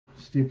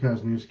Steve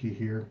Kosniewski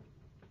here.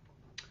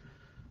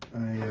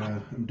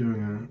 I'm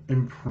doing an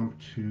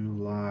impromptu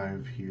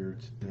live here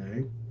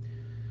today.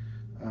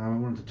 I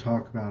wanted to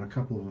talk about a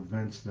couple of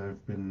events that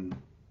I've been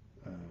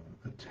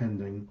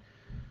attending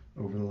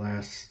over the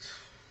last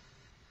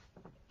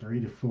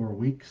 3 to 4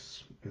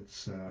 weeks.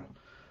 It's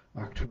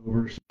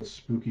October, so it's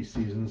spooky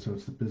season, so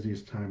it's the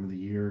busiest time of the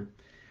year.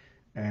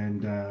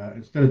 And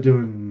instead of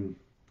doing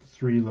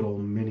three little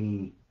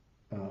mini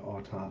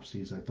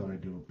autopsies, I thought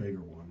I'd do a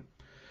bigger one.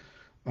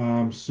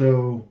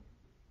 So,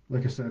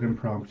 like I said,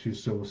 impromptu,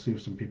 so we'll see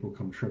if some people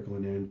come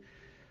trickling in.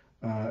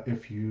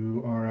 If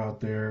you are out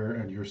there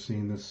and you're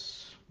seeing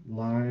this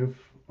live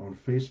on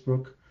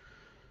Facebook,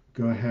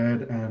 go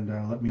ahead and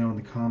let me know in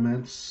the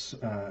comments.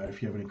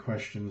 If you have any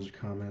questions,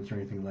 comments, or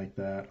anything like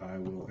that, I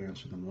will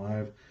answer them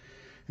live.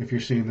 If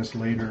you're seeing this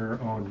later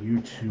on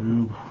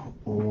YouTube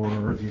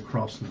or the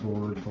Across the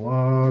Board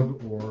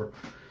blog or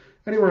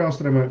anywhere else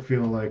that I might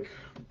feel like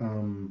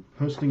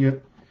posting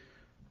it,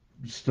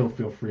 still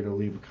feel free to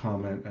leave a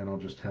comment and I'll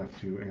just have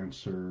to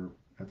answer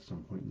at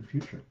some point in the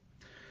future.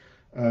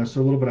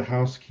 So a little bit of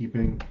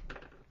housekeeping,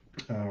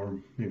 or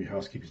maybe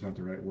housekeeping is not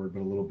the right word, but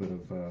a little bit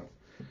of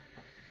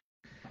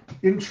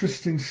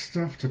interesting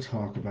stuff to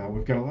talk about.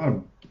 We've got a lot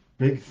of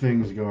big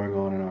things going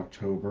on in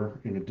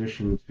October, in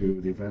addition to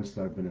the events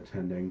that I've been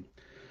attending.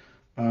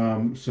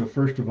 So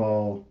first of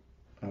all,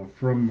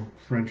 from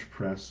French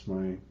Press,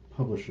 my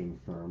publishing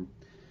firm,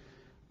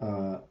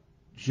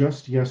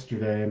 just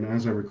yesterday, and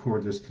as I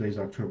record this, today's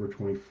October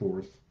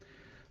 24th,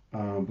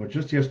 but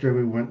just yesterday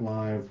we went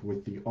live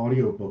with the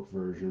audiobook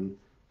version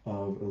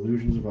of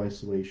Illusions of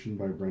Isolation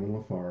by Brennan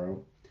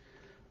LaFaro,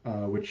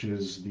 which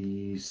is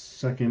the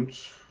second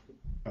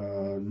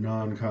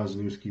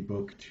non-Kosniewski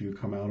book to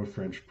come out of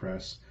French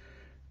Press.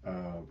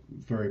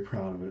 Very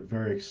proud of it,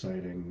 very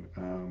exciting,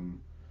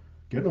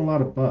 getting a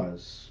lot of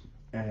buzz,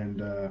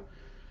 and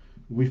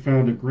we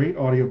found a great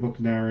audiobook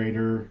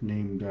narrator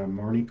named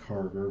Marnie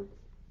Carter,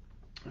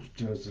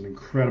 who does an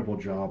incredible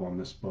job on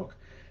this book.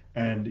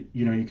 And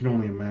you know, you can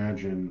only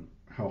imagine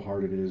how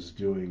hard it is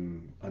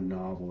doing a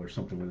novel or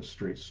something with a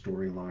straight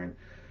storyline.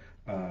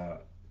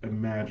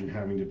 Imagine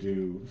having to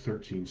do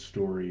 13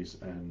 stories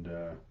and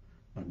a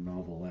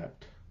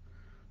novelette.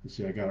 And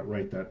see, I got it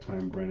right that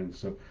time, Brennan.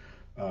 So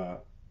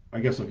I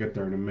guess I'll get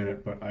there in a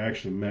minute, but I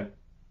actually met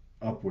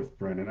up with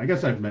Brennan. I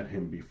guess I've met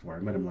him before. I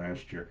met him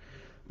last year.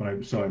 But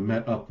I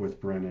met up with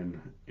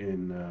Brennan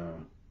in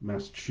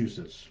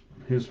Massachusetts,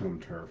 his home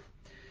turf.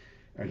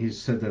 And he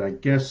said that, I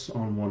guess,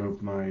 on one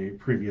of my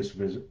previous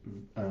Facebook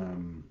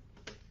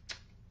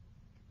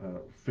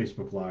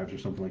Lives or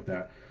something like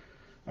that,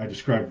 I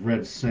described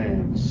Red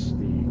Sands,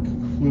 the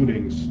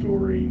concluding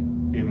story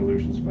in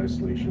Illusions of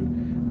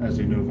Isolation, as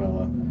a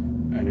novella,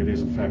 and it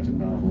is in fact a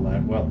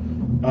novelette. Well,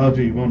 I'll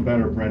do you one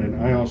better,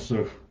 Brennan. I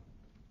also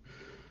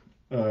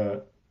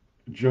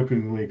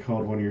jokingly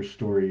called one of your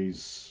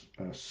stories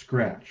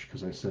Scratch,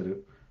 because I said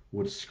it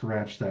would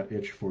scratch that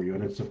itch for you,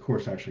 and it's of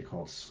course actually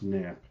called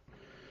Snap.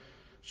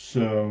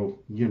 So,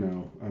 you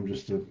know, I'm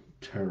just a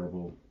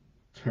terrible,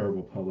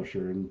 terrible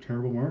publisher and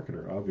terrible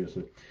marketer,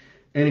 obviously.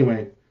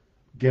 Anyway,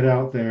 get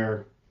out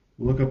there,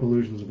 look up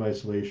Illusions of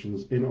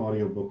Isolations in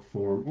audiobook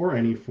form, or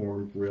any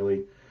form,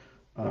 really.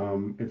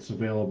 It's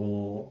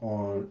available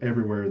on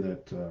everywhere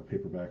that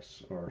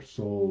paperbacks are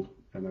sold,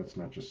 and that's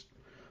not just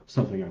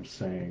something I'm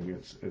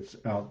saying. It's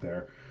out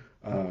there,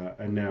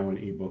 and now in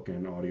ebook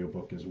and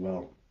audiobook as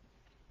well.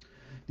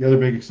 The other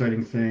big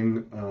exciting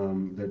thing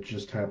that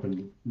just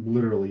happened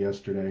literally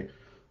yesterday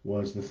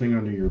was The Thing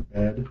Under Your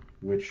Bed,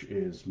 which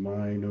is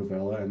my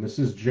novella, and this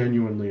is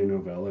genuinely a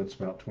novella. It's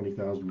about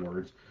 20,000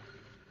 words.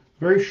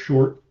 Very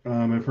short.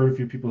 I've heard a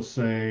few people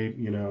say,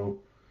 you know,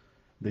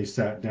 they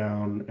sat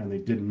down and they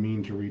didn't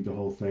mean to read the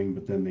whole thing,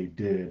 but then they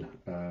did,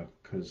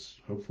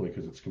 hopefully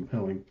because it's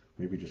compelling,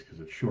 maybe just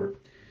because it's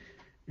short.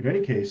 In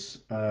any case,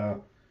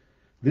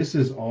 this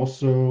is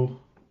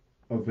also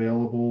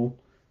available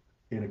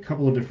in a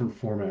couple of different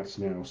formats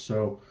now.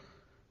 So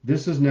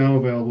this is now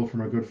available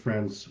from our good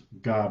friends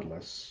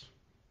Godless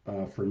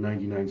for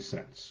 99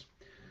 cents.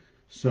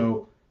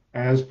 So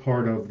as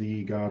part of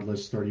the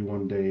Godless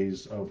 31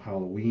 Days of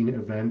Halloween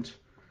event,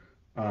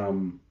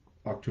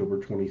 October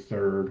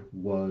 23rd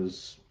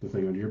was The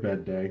Thing Under Your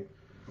Bed Day.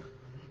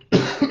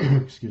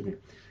 Excuse me.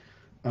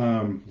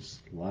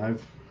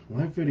 Live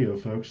video,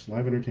 folks.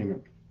 Live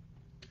entertainment.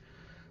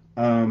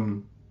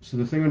 So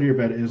The Thing Under Your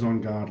Bed is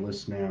on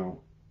Godless now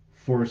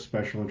for a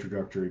special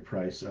introductory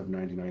price of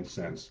 99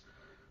 cents.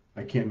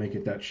 I can't make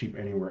it that cheap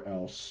anywhere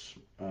else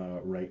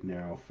right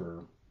now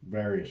for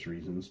various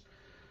reasons.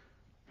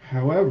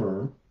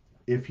 However,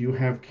 if you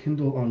have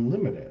Kindle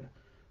Unlimited,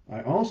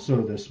 I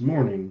also this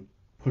morning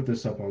put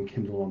this up on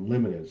Kindle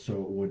Unlimited, so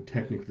it would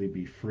technically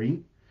be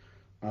free.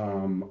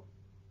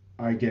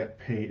 I get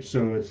paid,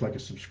 so it's like a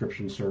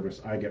subscription service.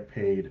 I get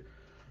paid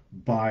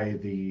by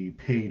the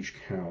page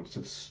counts.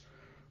 It's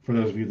for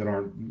those of you that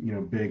aren't, you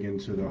know, big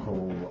into the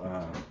whole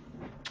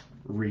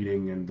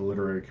reading and the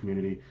literary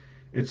community.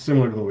 It's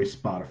similar to the way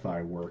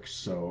Spotify works.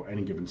 So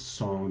any given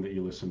song that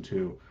you listen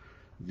to,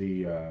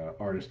 the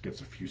artist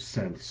gets a few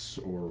cents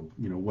or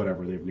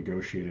whatever they've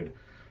negotiated.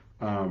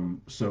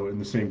 So in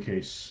the same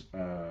case,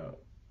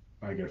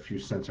 I get a few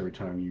cents every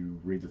time you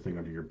read the thing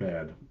under your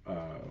bed,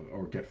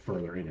 or get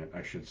further in it,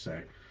 I should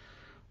say.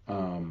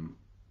 Um,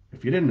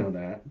 if you didn't know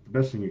that, the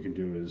best thing you can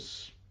do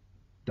is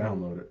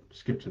download it,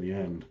 skip to the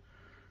end,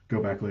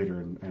 go back later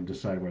and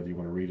decide whether you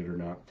want to read it or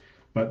not.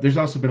 But there's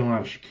also been a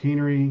lot of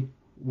chicanery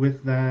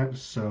with that.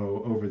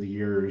 So over the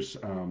years,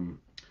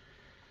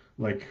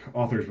 like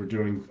authors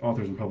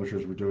and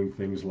publishers were doing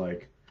things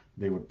like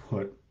they would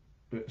put,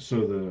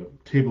 so the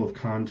table of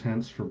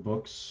contents for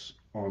books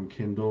on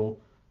Kindle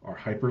are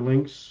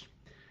hyperlinks.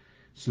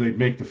 So they'd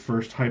make the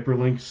first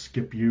hyperlink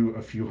skip you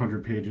a few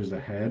hundred pages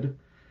ahead.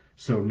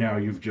 So now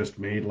you've just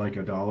made like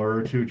 $1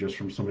 or two just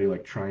from somebody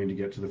like trying to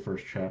get to the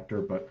first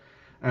chapter. But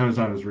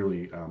Amazon has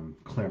really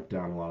clamped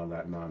down a lot of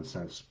that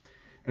nonsense.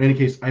 In any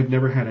case, I've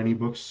never had any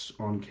books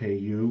on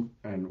KU,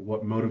 and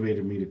what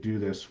motivated me to do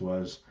this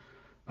was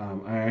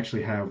I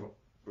actually have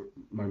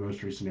my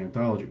most recent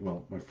anthology,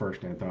 well, my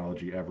first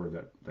anthology ever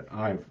that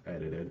I've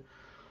edited,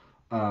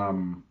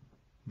 um,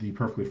 The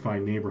Perfectly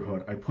Fine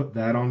Neighborhood. I put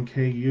that on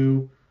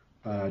KU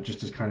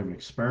just as kind of an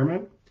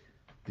experiment.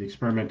 The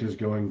experiment is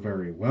going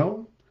very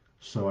well,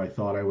 so I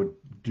thought I would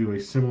do a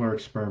similar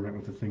experiment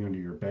with The Thing Under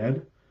Your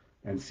Bed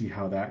and see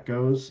how that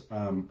goes.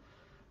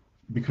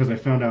 Because I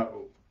found out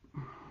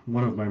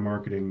one of my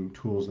marketing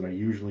tools that I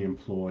usually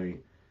employ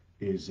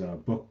is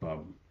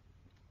BookBub,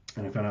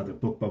 and I found out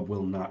that BookBub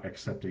will not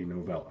accept a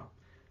novella.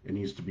 It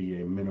needs to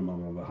be a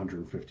minimum of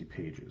 150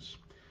 pages.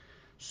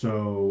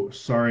 So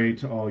sorry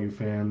to all you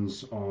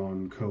fans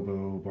on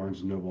Kobo,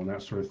 Barnes and Noble, and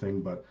that sort of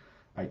thing, but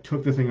I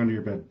took The Thing Under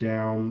Your Bed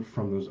down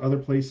from those other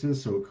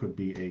places, so it could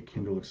be a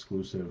Kindle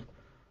exclusive,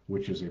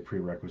 which is a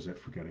prerequisite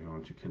for getting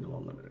onto Kindle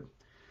Unlimited.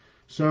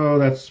 So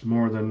that's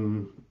more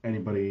than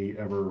anybody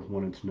ever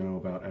wanted to know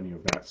about any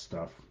of that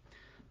stuff.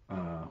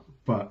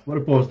 But what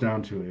it boils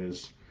down to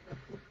is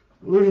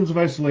Illusions of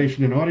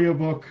Isolation in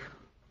audiobook,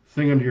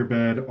 Thing Under Your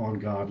Bed on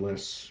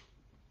Godless,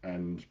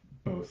 and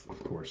both,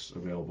 of course,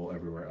 available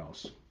everywhere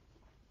else.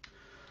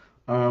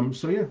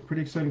 So yeah,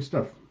 pretty exciting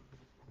stuff.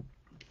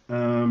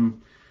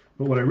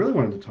 But what I really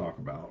wanted to talk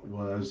about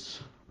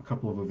was a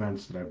couple of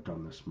events that I've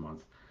done this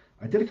month.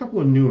 I did a couple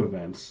of new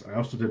events. I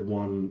also did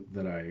one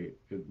that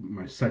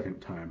my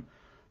second time,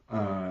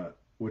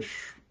 which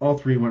all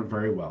three went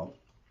very well.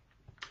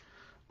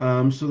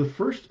 So the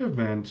first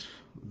event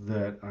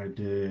that I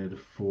did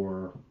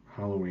for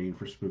Halloween,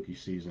 for spooky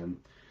season,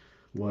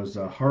 was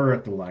Horror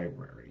at the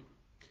Library.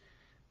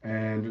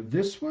 And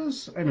this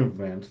was an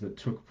event that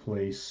took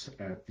place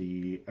at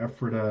the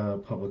Ephrata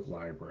Public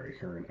Library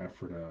here in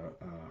Ephrata,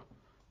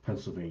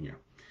 Pennsylvania.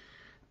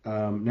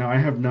 Now, I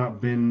have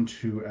not been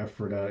to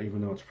Ephrata,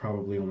 even though it's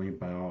probably only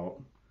about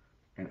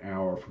an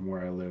hour from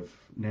where I live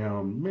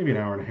now, maybe an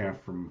hour and a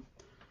half from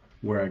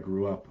where I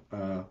grew up.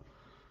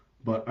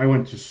 But I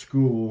went to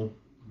school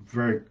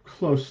very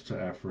close to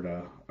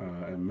Ephrata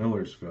in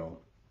Millersville,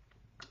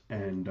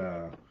 and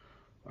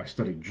I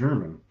studied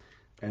German.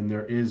 And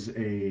there is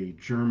a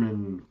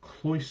German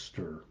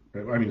cloister.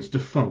 I mean, it's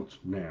defunct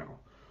now,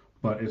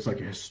 but it's like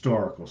a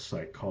historical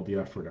site called the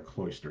Ephrata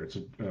Cloister. It's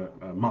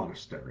a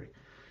monastery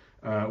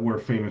where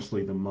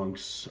famously the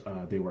monks,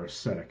 they were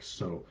ascetics,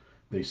 so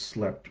they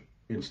slept,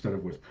 instead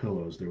of with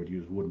pillows, they would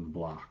use wooden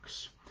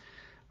blocks.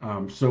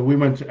 So we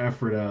went to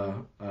Ephrata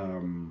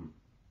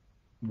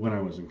when I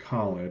was in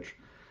college,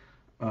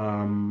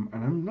 and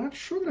I'm not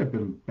sure that I've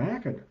been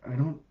back. I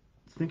don't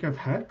think I've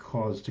had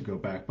cause to go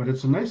back, but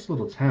it's a nice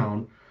little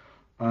town.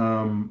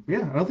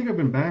 Yeah, I don't think I've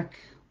been back.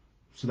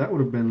 So that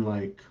would have been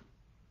like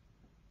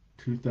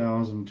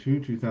 2002,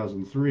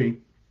 2003.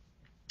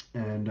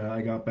 And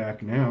I got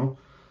back now,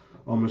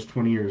 almost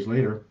 20 years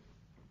later,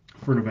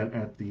 for an event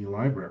at the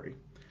library.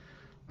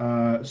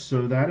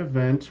 So that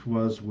event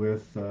was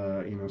with,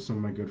 some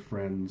of my good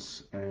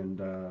friends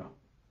and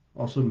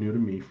also new to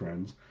me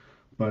friends.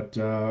 But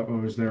I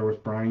was there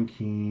with Brian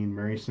Keene,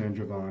 Mary San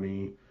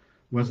Giovanni,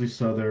 Wesley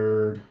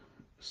Southard,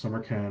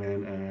 Summer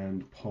Cannon,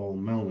 and Paul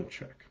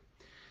Melnichek.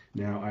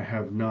 Now, I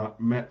have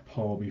not met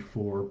Paul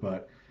before,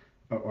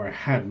 or I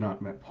had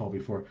not met Paul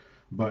before,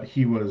 but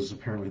he was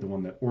apparently the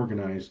one that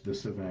organized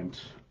this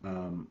event.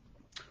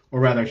 Or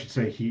rather, I should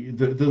say,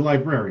 the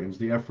librarians,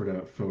 the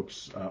Ephrata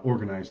folks,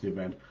 organized the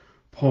event.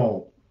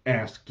 Paul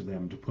asked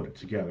them to put it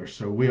together,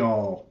 so we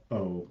all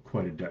owe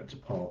quite a debt to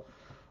Paul.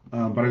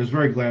 But I was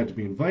very glad to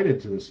be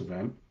invited to this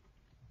event,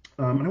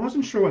 and I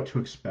wasn't sure what to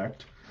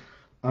expect.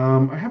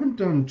 I haven't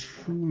done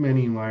too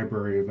many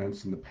library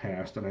events in the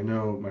past, and I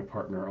know my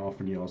partner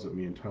often yells at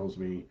me and tells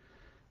me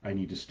I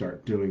need to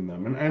start doing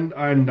them, and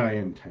I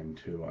intend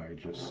to. I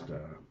just,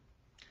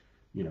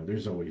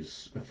 there's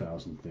always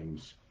 1,000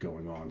 things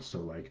going on. So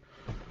like,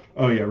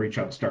 oh yeah, reach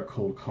out and start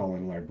cold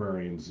calling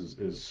librarians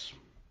is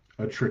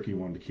a tricky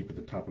one to keep at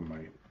the top of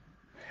my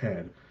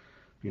head,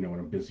 when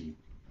I'm busy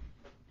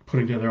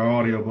putting together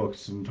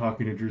audiobooks and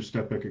talking to Drew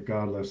Steppick at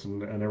Godless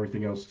and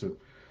everything else to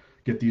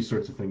get these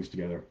sorts of things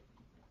together.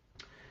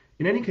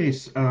 In any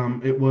case,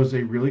 it was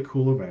a really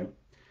cool event.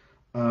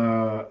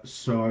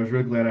 So I was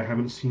really glad. I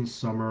haven't seen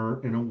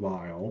Summer in a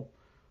while.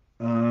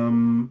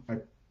 I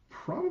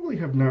probably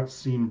have not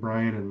seen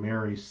Brian and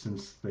Mary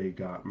since they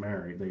got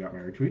married. They got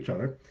married to each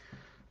other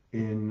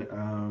in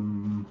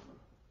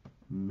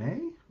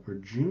May or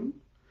June.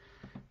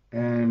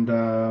 And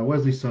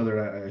Wesley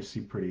Southern, I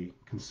see pretty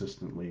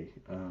consistently.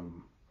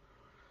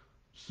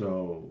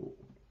 So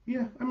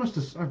yeah,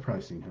 I've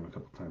probably seen him a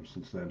couple times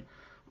since then.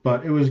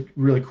 But it was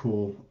really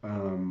cool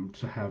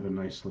to have a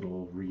nice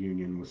little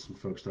reunion with some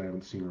folks that I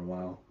haven't seen in a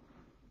while.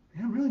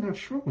 Yeah, I'm really not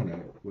sure when I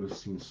would have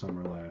seen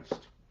Summer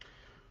last.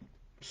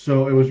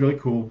 So it was really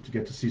cool to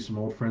get to see some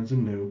old friends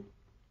and new.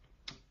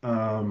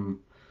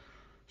 Um,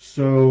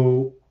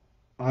 so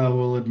I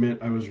will admit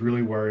I was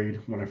really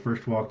worried when I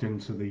first walked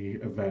into the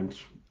event.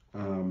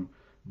 Um,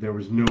 there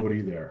was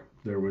nobody there.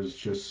 There was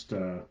just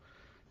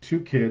two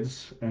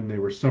kids, and they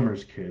were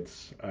Summer's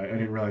kids. I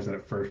didn't realize that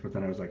at first, but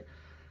then I was like,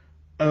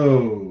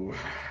 oh,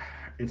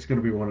 it's going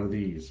to be one of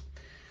these.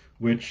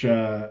 Which,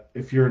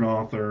 if you're an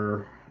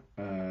author,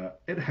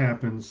 it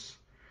happens.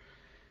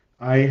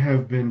 I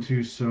have been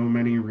to so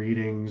many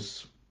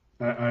readings.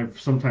 I've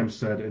sometimes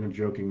said in a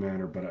joking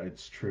manner, but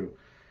it's true.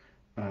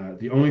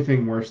 The only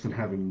thing worse than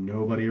having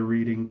nobody a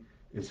reading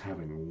is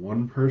having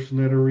one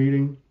person at a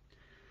reading.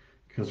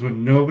 Because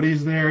when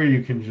nobody's there,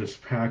 you can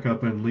just pack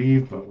up and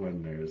leave. But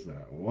when there's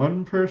that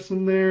one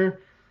person there,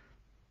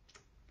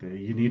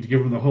 you need to give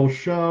them the whole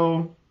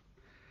show,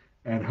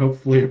 and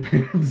hopefully it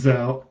pans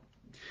out.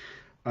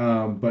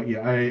 But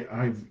yeah,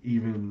 I've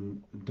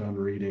even done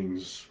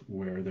readings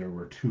where there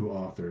were two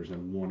authors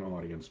and one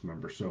audience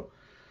member. So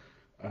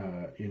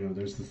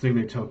there's the thing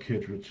they tell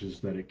kids, which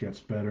is that it gets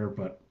better,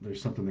 but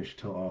there's something they should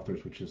tell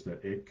authors, which is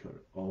that it could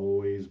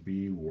always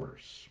be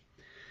worse.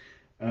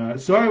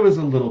 So I was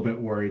a little bit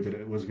worried that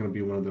it was going to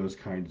be one of those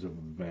kinds of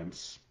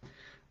events.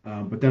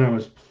 But then I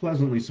was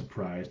pleasantly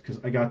surprised because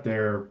I got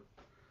there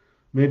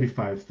maybe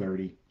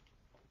 5:30,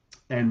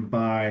 and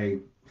by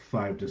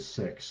 5 to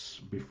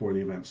 6, before the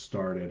event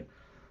started,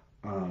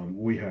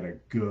 we had a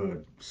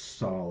good,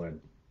 solid,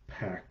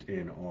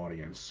 packed-in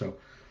audience. So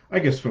I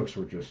guess folks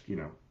were just,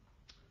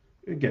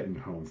 getting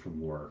home from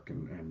work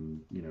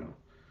and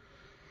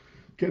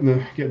getting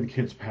the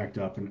kids packed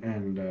up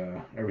and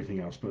everything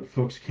else. But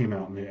folks came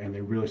out and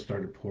they really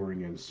started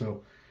pouring in.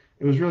 So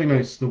it was really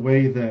nice. The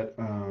way that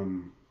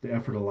the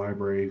Effort of the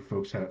Library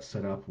folks had it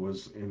set up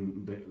was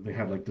they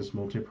had like this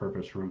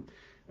multi-purpose room,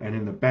 and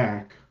in the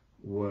back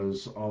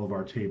was all of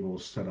our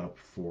tables set up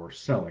for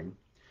selling.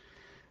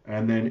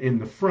 And then in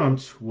the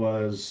front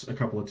was a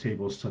couple of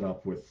tables set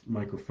up with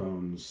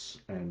microphones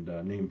and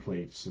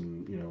nameplates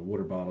and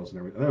water bottles and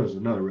everything. That was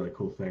another really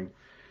cool thing.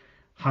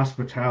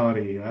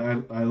 Hospitality.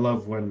 I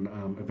love when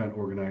event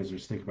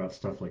organizers think about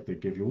stuff like they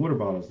give you water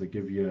bottles, they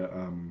give you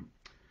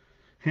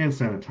hand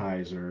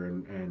sanitizer,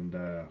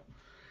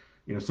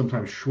 and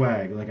sometimes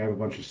swag. Like I have a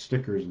bunch of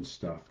stickers and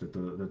stuff that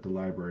the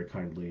library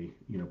kindly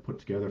put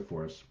together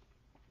for us.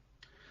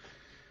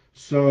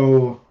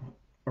 So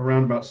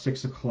around about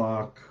 6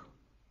 o'clock,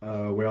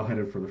 we all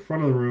headed for the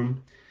front of the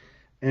room,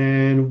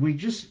 and we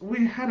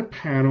had a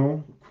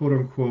panel, quote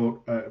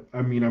unquote.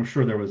 I mean, I'm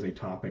sure there was a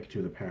topic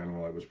to the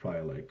panel. It was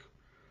probably like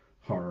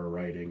horror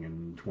writing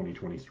in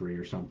 2023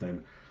 or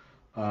something.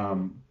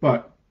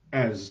 But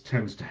as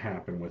tends to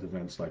happen with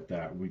events like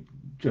that, we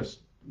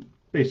just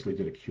basically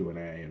did a Q&A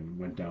and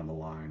went down the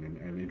line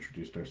and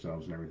introduced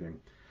ourselves and everything.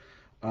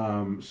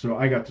 So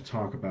I got to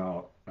talk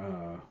about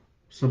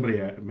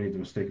somebody made the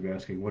mistake of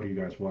asking, "What are you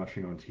guys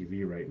watching on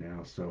TV right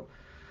now?" So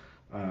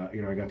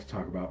I got to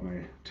talk about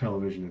my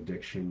television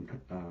addiction.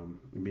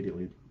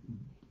 Immediately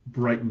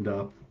brightened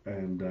up,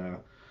 and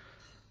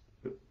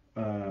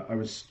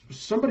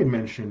somebody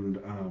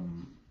mentioned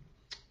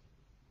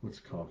what's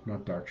it called?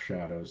 Not Dark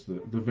Shadows,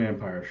 the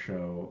vampire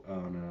show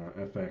on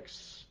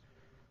FX.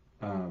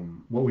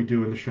 What We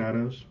Do in the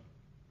Shadows.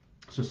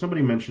 So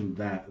somebody mentioned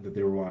that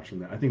they were watching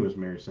that. I think it was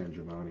Mary San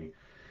Giovanni.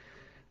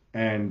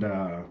 And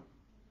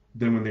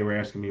then when they were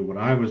asking me what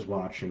I was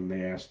watching,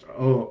 they asked,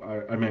 "Oh,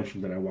 I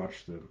mentioned that I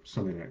watched the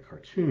Sunday Night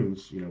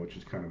Cartoons, which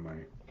is kind of my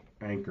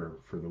anchor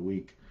for the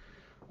week.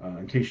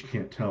 In case you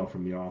can't tell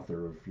from the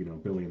author of,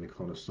 Billy and the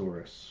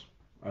Clonosaurus,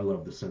 I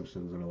love The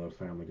Simpsons and I love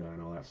Family Guy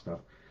and all that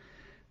stuff.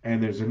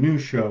 And there's a new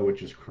show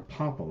which is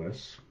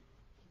Krapopolis.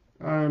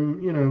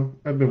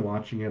 I've been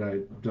watching it. I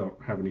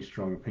don't have any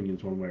strong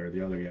opinions one way or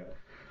the other yet.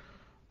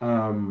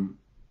 Um,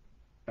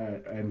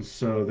 and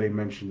so they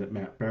mentioned that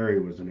Matt Berry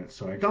was in it.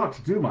 So I got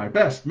to do my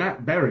best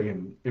Matt Berry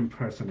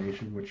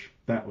impersonation, which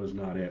that was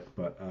not it.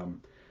 But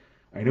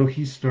I know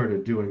he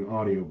started doing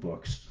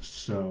audiobooks.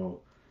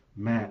 So,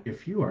 Matt,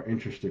 if you are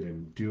interested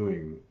in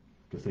doing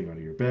The Thing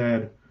Under Your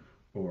Bed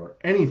or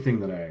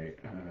anything that I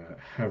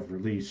have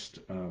released,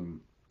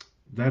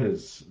 that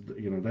is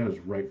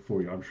right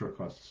for you. I'm sure it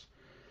costs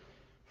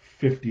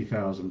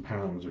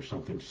 £50,000 or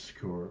something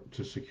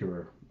to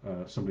secure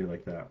somebody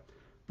like that,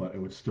 but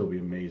it would still be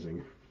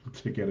amazing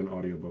to get an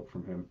audiobook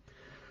from him.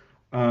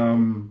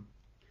 Um,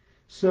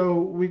 so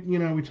we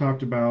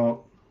talked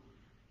about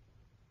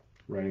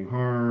writing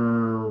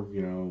horror,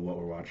 what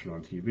we're watching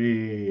on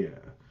TV.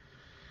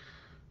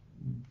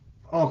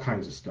 all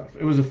kinds of stuff.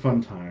 It was a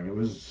fun time. It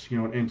was,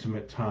 an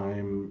intimate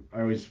time.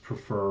 I always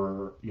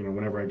prefer,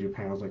 whenever I do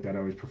panels like that, I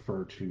always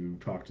prefer to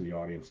talk to the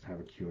audience and have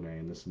a Q and A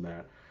and this and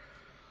that.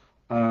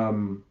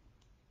 Um,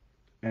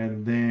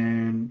 and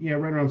then, yeah,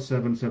 right around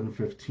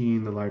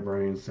 7:15, the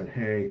librarian said,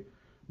 hey,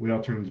 we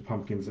all turned into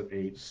pumpkins at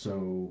 8,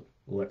 so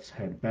let's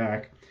head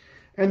back.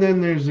 And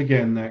then there's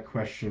again that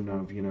question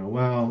of,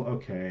 well,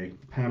 okay,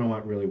 the panel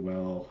went really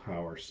well.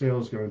 How are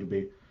sales going to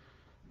be?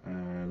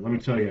 And let me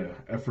tell you,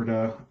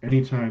 Ephrata,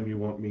 anytime you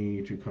want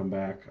me to come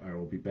back, I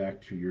will be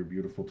back to your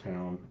beautiful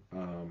town.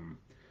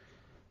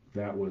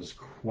 That was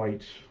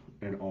quite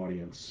an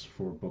audience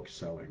for book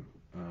selling.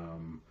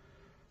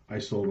 I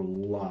sold a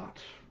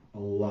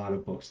lot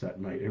of books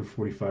that night in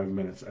 45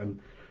 minutes, and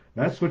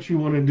that's what you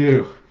want to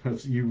do.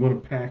 You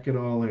want to pack it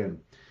all in.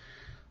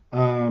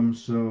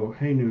 So,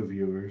 hey, new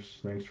viewers,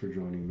 thanks for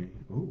joining me.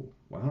 Oh,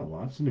 wow,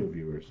 lots of new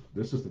viewers.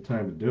 This is the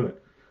time to do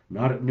it.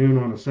 Not at noon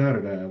on a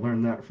Saturday. I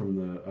learned that from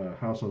the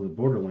House on the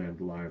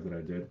Borderland live that I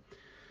did.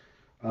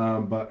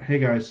 But hey,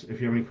 guys, if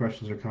you have any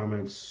questions or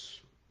comments,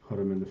 put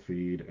them in the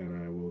feed,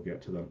 and I will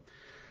get to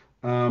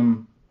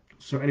them.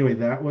 So anyway,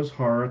 that was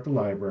horror at the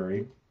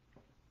library,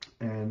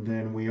 and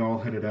then we all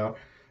headed out.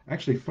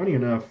 Actually, funny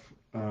enough,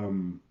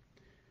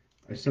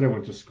 I said I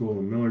went to school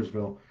in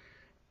Millersville,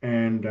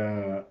 and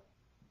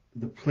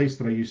the place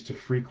that I used to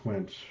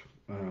frequent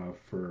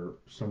for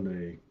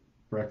Sunday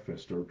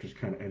breakfast, or just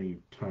kind of any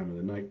time of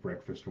the night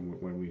breakfast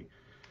when we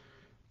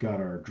got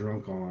our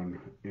drunk on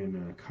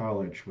in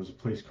college, was a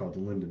place called the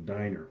Linden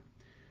Diner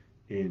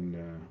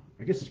in,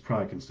 I guess it's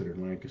probably considered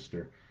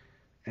Lancaster.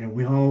 And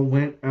we all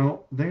went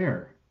out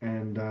there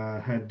and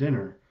had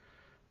dinner.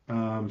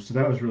 So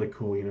that was really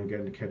cool,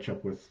 getting to catch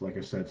up with, like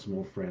I said, some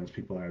old friends,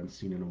 people I hadn't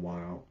seen in a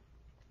while,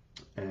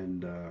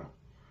 and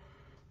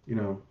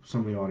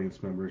some of the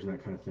audience members and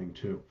that kind of thing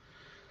too.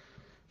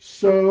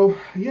 So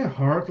yeah,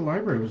 horror at the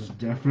library was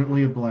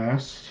definitely a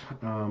blast.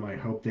 I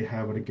hope they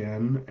have it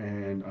again,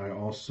 and I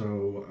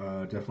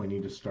also definitely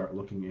need to start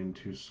looking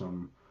into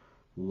some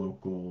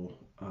local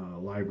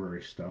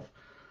library stuff.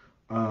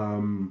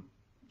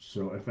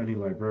 So if any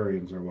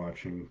librarians are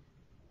watching,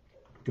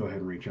 go ahead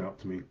and reach out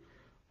to me,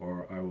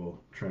 or I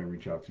will try and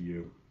reach out to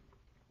you.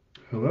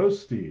 Hello,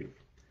 Steve,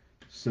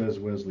 says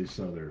Wesley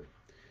Southern.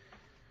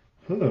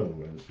 Hello,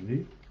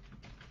 Wesley.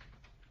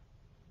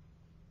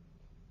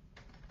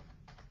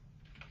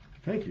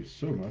 Thank you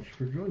so much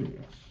for joining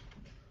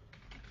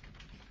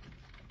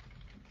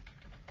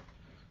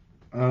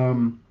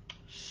us.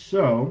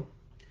 So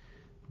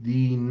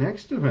the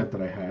next event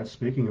that I had,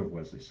 speaking of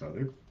Wesley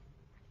Southern,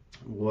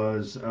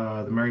 was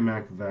the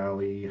Merrimack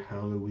Valley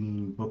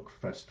Halloween Book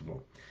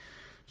Festival.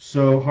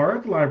 So Horror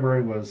at the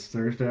Library was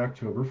Thursday,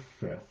 October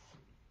 5th.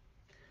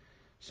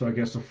 So I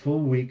guess a full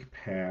week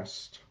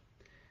passed.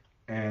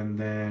 And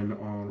then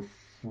on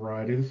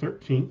Friday the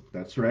 13th,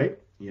 that's right,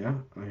 yeah,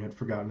 I had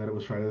forgotten that it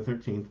was Friday the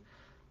 13th,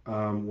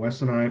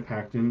 Wes and I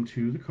packed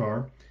into the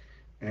car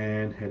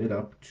and headed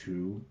up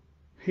to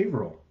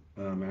Haverhill,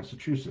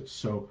 Massachusetts.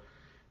 So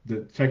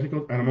the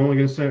technical, and I'm only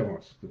going to say it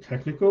once, the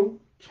technical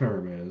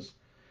term is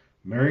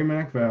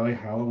Merrimack Valley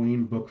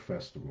Halloween Book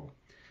Festival.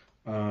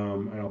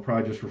 And I'll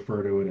probably just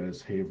refer to it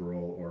as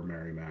Haverhill or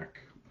Merrimack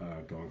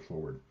going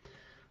forward,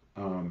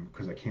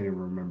 because I can't even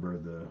remember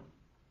the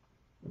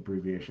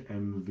abbreviation.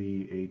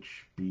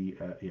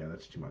 MVHBF. Yeah,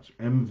 that's too much.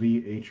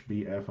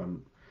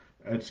 MVHBF.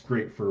 It's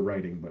great for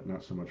writing, but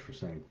not so much for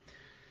saying.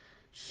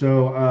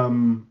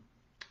 So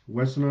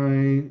Wes and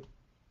I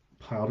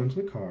piled into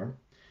the car,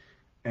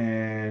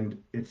 and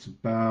it's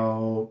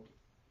about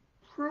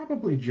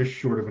probably just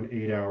short of an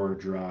 8-hour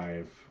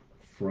drive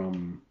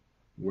from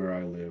where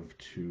I live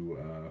to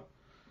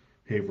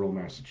Haverhill,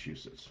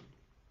 Massachusetts.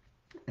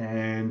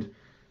 And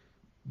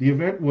the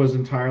event was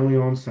entirely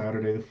on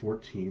Saturday the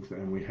 14th,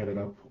 and we headed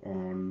up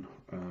on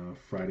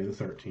Friday the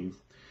 13th.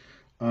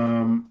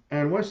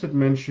 And Wes had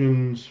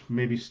mentioned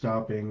maybe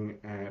stopping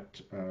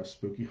at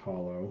Spooky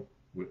Hollow,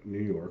 New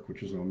York,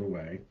 which is on the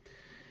way,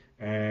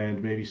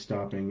 and maybe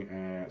stopping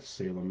at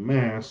Salem,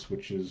 Mass,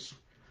 which is,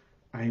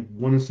 I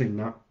want to say,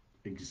 not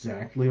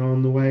exactly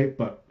on the way,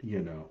 but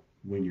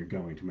when you're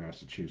going to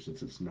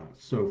Massachusetts, it's not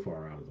so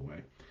far out of the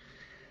way.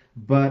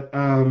 But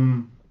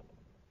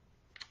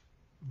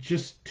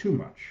just too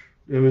much.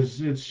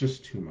 It's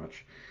just too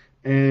much.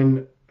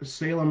 And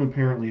Salem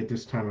apparently at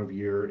this time of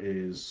year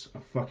is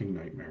a fucking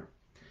nightmare.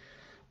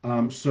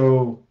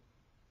 So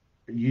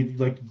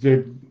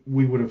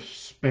we would have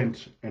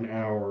spent an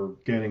hour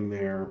getting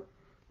there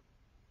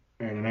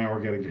and an hour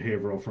getting to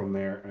Haverhill from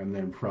there, and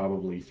then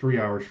probably 3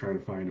 hours trying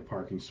to find a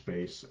parking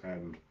space.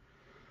 And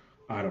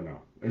I don't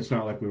know. It's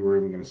not like we were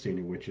even going to see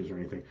any witches or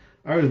anything.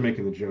 I was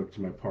making the joke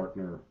to my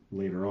partner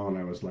later on.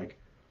 I was like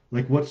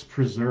what's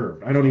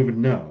preserved? I don't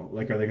even know. Are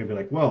they going to be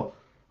like, well,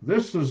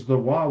 this is the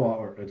Wawa,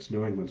 or it's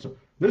New England, so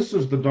this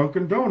is the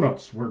Dunkin'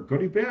 Donuts where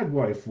Goody Bad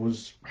Wife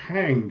was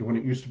hanged when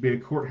it used to be a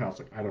courthouse.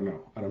 I don't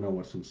know. I don't know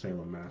what's in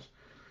Salem, Mass.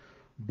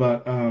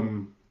 But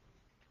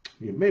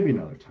maybe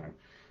another time.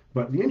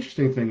 But the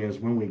interesting thing is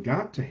when we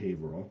got to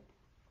Haverhill,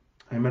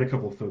 I met a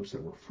couple of folks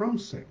that were from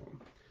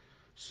Salem.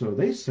 So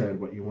they said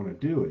what you want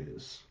to do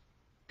is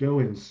go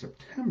in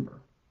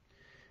September.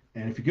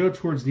 And if you go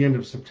towards the end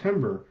of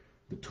September,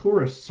 the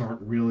tourists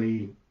aren't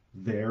really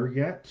there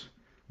yet,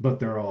 but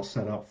they're all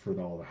set up for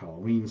all the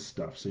Halloween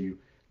stuff. So you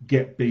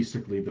get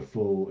basically the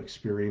full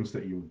experience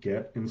that you would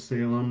get in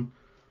Salem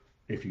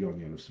if you go in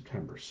the end of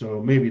September.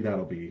 So maybe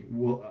that'll be,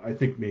 well, I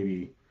think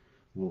maybe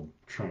we'll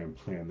try and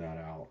plan that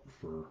out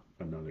for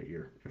another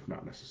year, if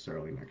not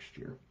necessarily next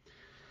year.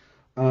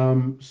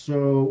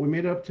 So we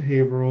made it up to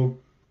Haverhill.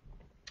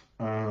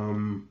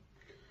 Um,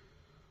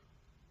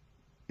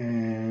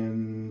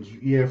 and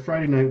yeah,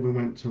 Friday night we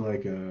went to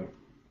like a,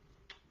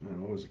 I don't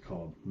know, what was it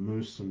called?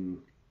 Bull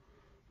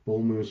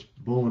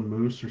and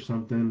Moose or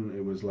something.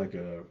 It was like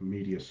a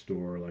media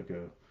store, like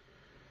a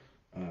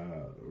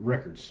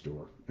record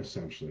store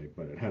essentially,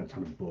 but it had a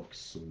ton of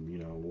books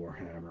and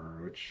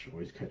Warhammer, which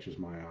always catches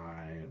my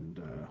eye, and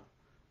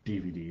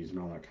DVDs and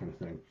all that kind of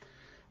thing.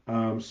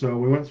 So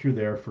we went through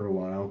there for a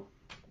while.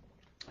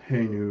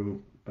 Hey,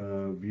 new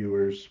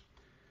viewers.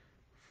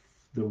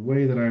 The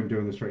way that I'm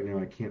doing this right now,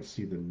 I can't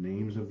see the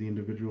names of the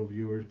individual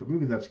viewers, but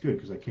maybe that's good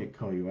because I can't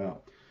call you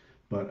out.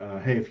 But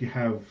hey, if you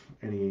have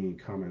any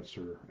comments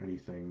or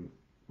anything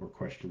or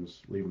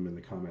questions, leave them in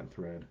the comment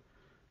thread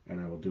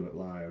and I will do it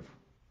live.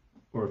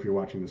 Or if you're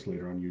watching this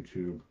later on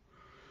YouTube,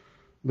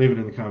 leave it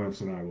in the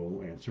comments and I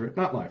will answer it.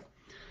 Not live.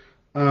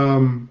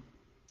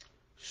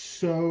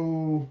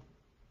 So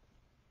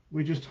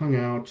we just hung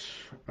out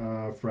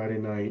Friday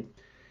night.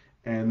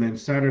 And then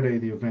Saturday,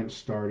 the event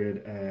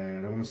started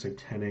at, I want to say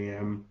 10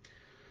 a.m.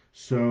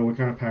 So we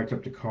kind of packed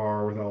up the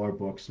car with all our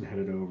books and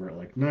headed over at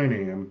like 9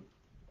 a.m.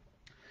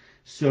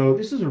 So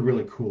this is a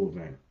really cool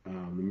event.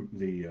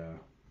 The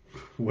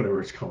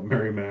whatever it's called,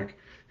 Merrimack,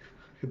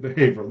 the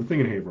thing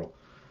in Haverhill.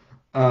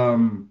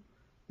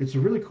 It's a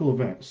really cool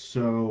event.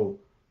 So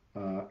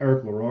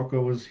Eric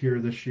LaRocca was here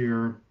this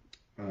year.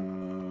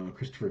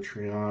 Christopher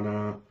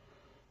Triana.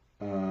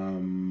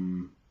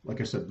 Like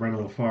I said,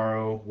 Brennan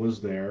LaFaro was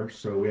there,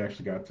 so we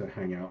actually got to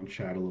hang out and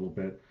chat a little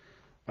bit.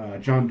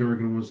 John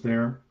Durgan was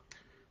there.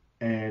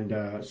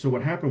 And so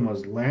what happened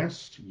was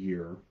last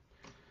year,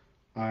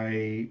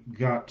 I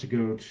got to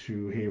go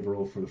to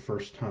Haverhill for the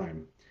first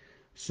time.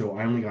 So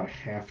I only got a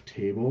half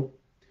table.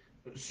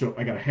 So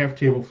I got a half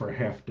table for a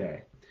half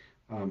day.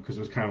 Because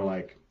it was kind of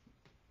like,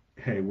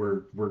 hey,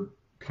 we're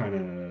kind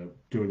of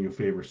doing you a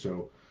favor,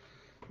 so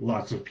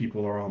lots of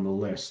people are on the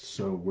list,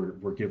 so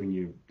we're giving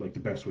you like the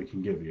best we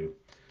can give you,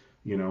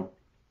 you know.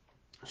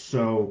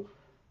 So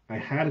I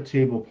had a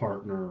table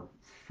partner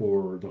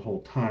for the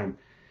whole time,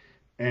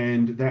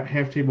 and that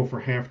half table for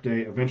half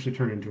day eventually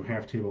turned into a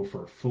half table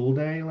for a full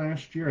day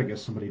last year. I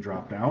guess somebody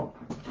dropped out.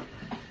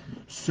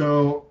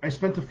 So I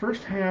spent the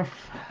first half,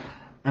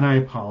 and I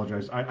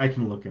apologize. I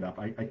can look it up.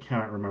 I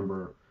cannot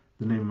remember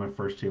the name of my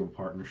first table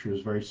partner. She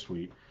was very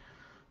sweet.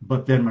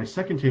 But then my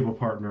second table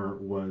partner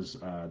was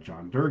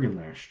John Durgan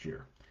last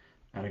year.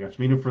 And I got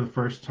to meet him for the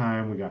first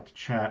time. We got to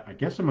chat. I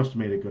guess I must have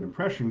made a good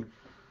impression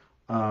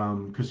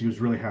because he was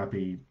really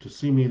happy to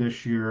see me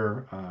this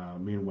year.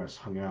 Me and Wes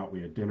hung out.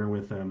 We had dinner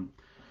with him.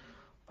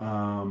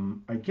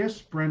 I guess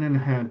Brennan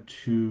had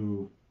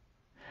to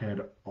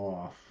head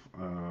off.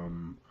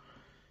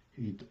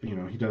 He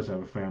does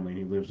have a family and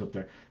he lives up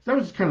there. So that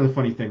was kind of the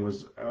funny thing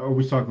was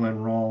we saw Glenn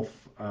Rolfe.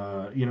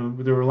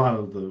 There were a lot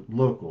of the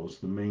locals,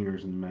 the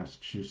Mainers and the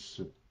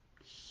Massachusettsians,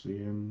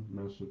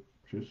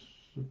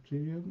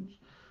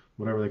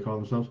 whatever they call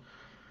themselves,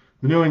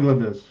 the New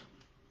Englanders,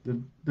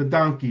 the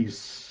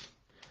donkeys.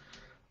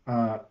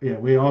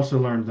 We also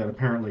learned that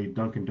apparently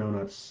Dunkin'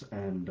 Donuts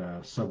and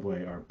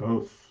Subway are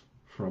both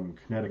from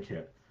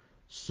Connecticut.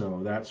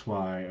 So that's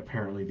why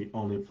apparently the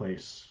only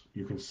place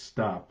you can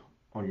stop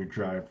on your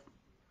drive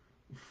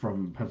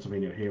from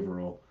Pennsylvania to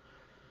Haverhill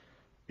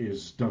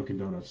is Dunkin'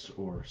 Donuts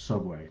or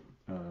Subway.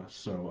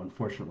 So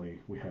unfortunately,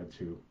 we had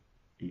to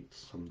eat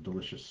some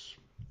delicious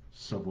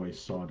Subway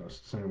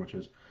sawdust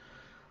sandwiches.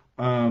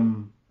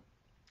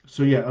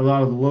 So yeah, a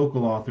lot of the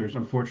local authors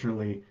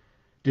unfortunately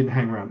didn't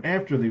hang around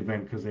after the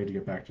event because they had to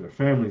get back to their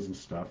families and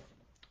stuff,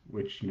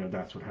 which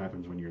that's what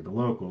happens when you're the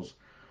locals.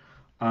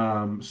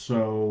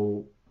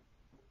 So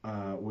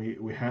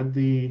we had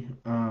the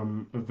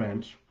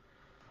event.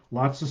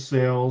 Lots of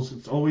sales.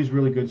 It's always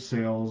really good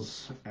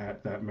sales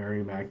at that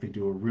Merrimack. They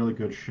do a really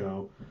good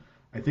show.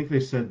 I think they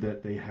said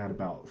that they had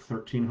about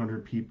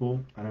 1,300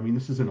 people. And I mean,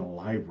 this is in a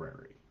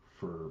library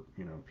for,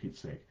 Pete's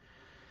sake.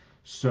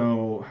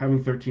 So having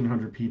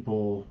 1,300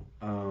 people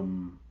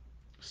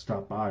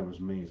stop by was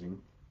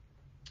amazing.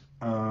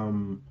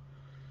 And,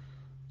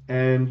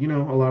 a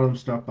lot of them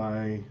stopped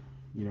by,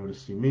 to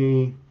see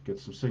me, get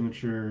some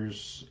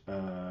signatures,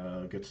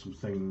 get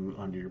something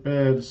under your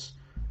beds,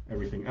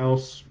 everything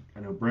else. I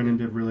know Brennan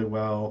did really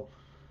well.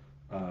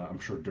 I'm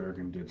sure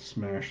Durgan did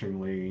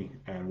smashingly,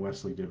 and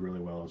Wesley did really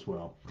well as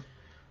well.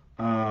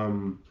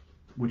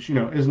 Which,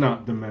 is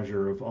not the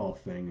measure of all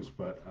things,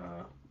 but,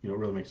 it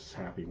really makes us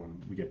happy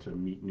when we get to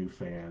meet new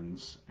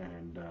fans.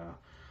 And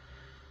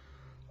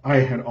I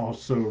had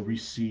also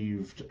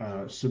received.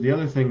 So the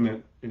other thing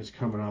that is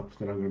coming up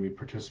that I'm going to be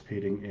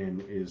participating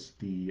in is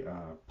the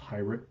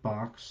pirate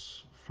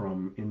box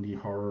from Indie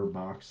Horror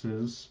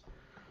Boxes.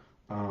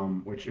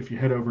 Which, if you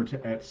head over to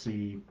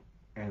Etsy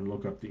and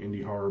look up the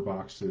Indie Horror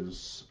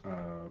Boxes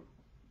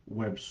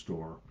web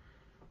store,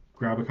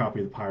 grab a copy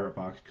of the pirate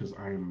box because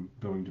I am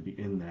going to be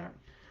in that.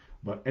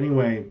 But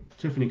anyway,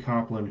 Tiffany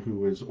Copeland,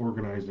 who is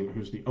organizing,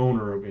 who's the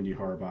owner of Indie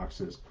Horror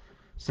Boxes,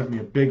 sent me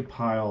a big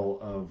pile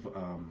of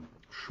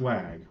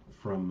swag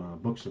from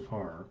Books of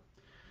Horror.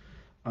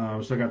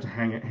 So I got to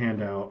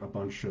hand out a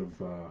bunch of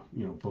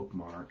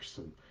bookmarks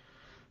and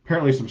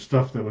apparently some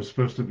stuff that was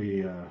supposed to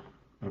be a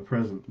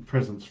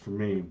presents for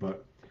me,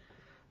 but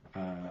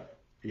uh,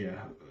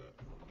 yeah,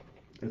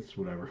 it's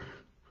whatever.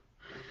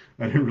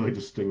 I didn't really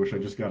distinguish. I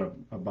just got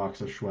a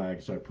box of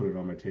swag, so I put it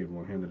on my table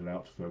and handed it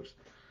out to folks.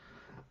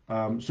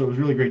 So it was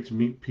really great to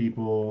meet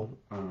people,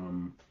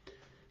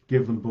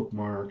 give them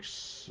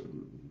bookmarks,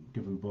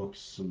 give them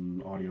books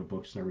and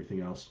audiobooks and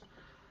everything else.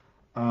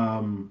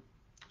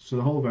 So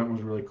the whole event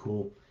was really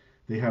cool.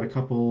 They had a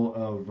couple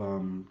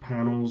of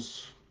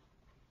panels.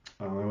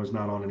 I was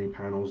not on any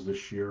panels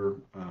this year.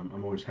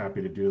 I'm always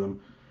happy to do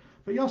them.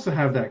 But you also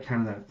have that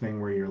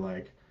thing where you're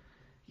like,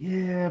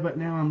 yeah, but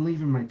now I'm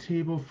leaving my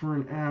table for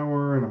an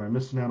hour, and am I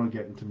missing out on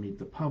getting to meet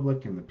the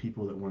public and the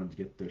people that wanted to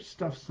get their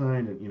stuff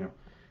signed? And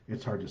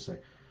it's hard to say.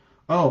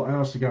 Oh, I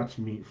also got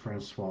to meet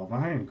Francois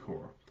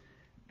Vaillancourt,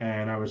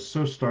 and I was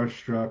so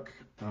starstruck.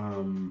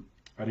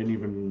 I didn't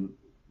even,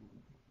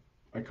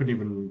 I couldn't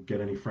even get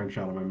any French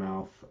out of my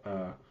mouth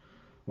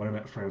when I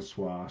met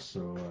Francois.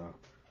 So,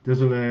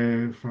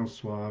 désolé,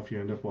 Francois, if you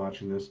end up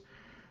watching this.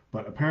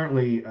 But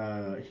apparently,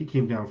 he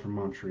came down from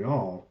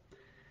Montreal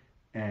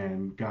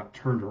and got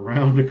turned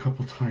around a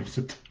couple times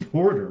at the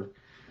border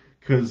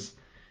because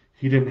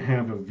he didn't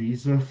have a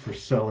visa for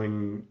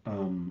selling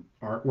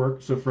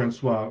artwork. So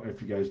Francois,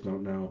 if you guys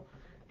don't know,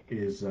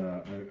 is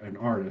an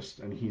artist,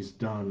 and he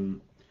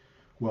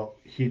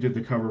did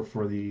the cover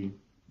for the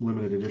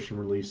limited edition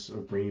release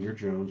of Brainiac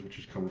Jones, which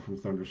is coming from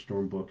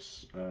Thunderstorm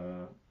Books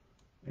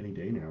any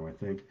day now, I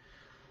think.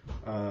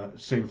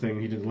 Same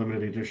thing, he did the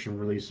limited edition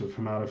release of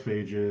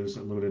Hematophages,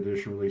 a limited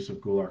edition release of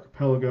Ghoul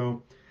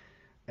Archipelago,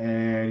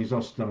 and he's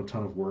also done a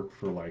ton of work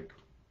for like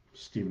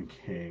Stephen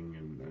King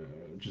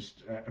and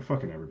just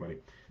fucking everybody.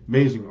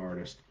 Amazing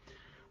artist,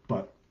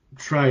 but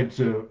tried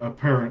to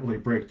apparently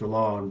break the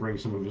law and bring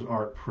some of his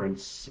art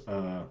prints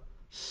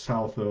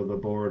south of the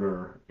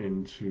border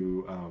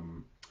into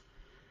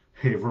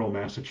Haverhill,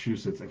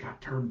 Massachusetts, and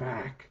got turned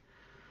back,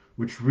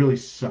 which really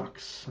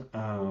sucks.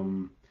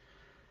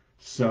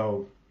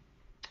 So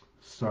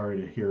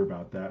sorry to hear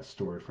about that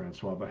story,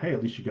 Francois. But hey,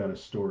 at least you got a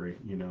story.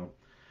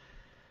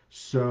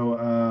 So,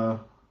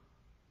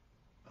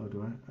 oh,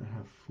 do I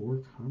have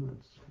 4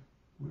 comments?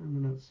 Why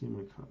am I not seeing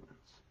my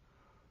comments?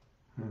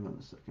 Hang on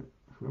a second.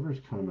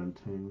 Whoever's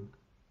commenting,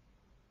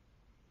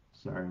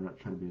 sorry, I'm not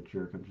trying to be a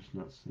jerk. I'm just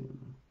not seeing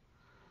them.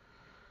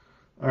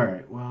 All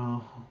right,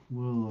 well,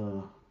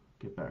 we'll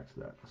get back to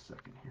that in a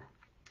second here.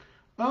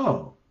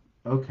 Oh,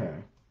 okay.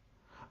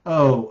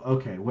 Oh,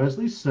 okay.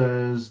 Wesley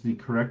says the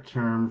correct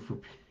term for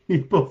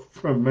people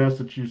from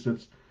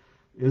Massachusetts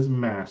is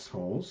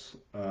massholes.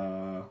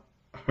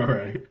 All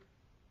right.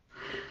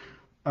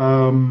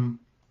 Um,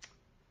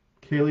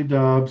 Kaylee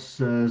Dobbs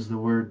says the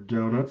word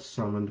donut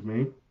summoned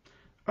me.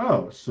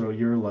 Oh, so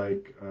you're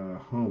like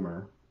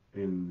Homer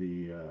in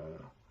the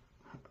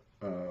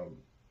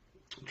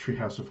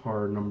Treehouse of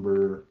Horror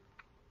number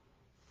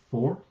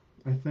 4,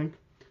 I think,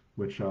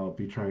 which I'll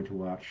be trying to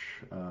watch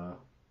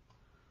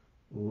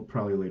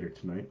probably later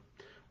tonight.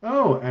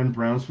 Oh, and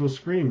Brownsville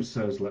Screams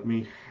says, let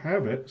me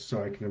have it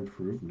so I can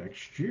improve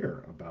next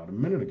year, about a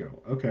minute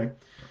ago. Okay.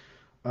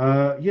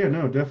 Yeah,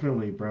 no,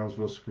 definitely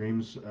Brownsville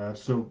Screams.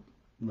 So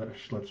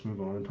let's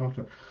move on and talk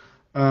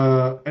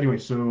to anyway,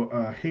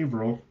 so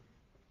Haverhill.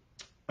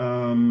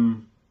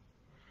 Um,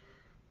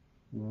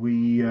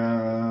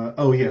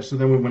 oh yeah, so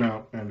then we went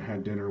out and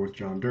had dinner with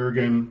John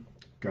Durgan.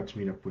 Got to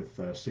meet up with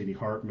Sadie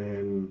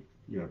Hartman.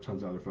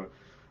 Tons of other folks.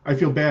 I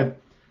feel bad.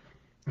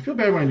 I feel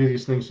bad when I do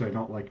these things, so I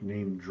don't like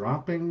name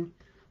dropping,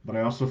 but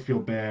I also feel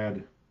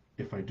bad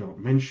if I don't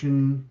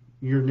mention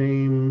your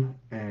name.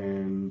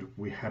 And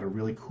we had a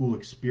really cool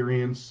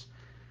experience,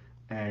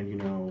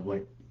 and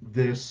like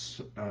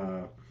this.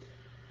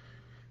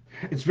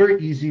 It's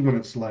very easy when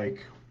it's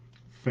like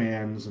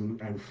fans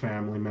and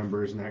family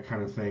members and that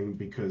kind of thing,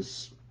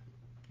 because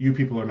you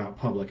people are not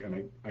public,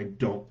 and I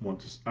don't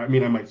want to. I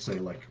mean, I might say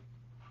like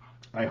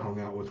I hung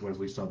out with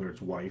Wesley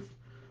Southard's wife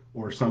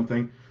or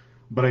something,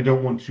 but I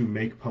don't want to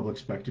make public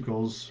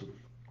spectacles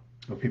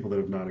of people that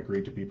have not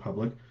agreed to be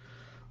public.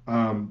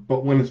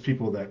 But when it's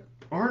people that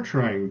are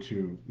trying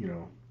to,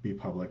 be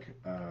public,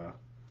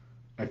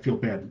 I feel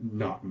bad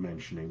not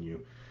mentioning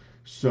you.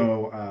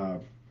 So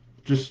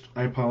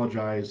I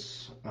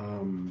apologize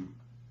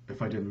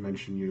if I didn't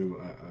mention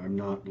you. I'm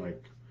not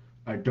like,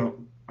 I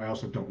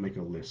also don't make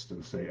a list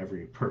and say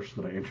every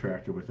person that I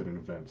interacted with at an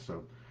event.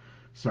 So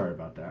sorry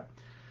about that.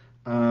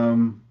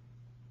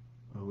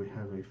 Oh, we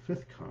have a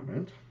 5th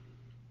comment.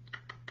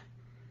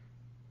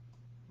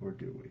 Or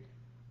do we?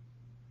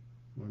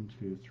 1,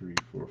 2, 3,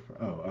 4, 5.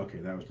 Oh, okay,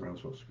 that was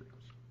Brownsville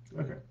Screams.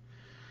 Okay.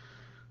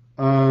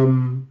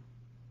 Um,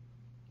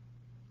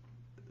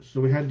 so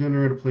we had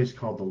dinner at a place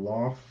called The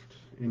Loft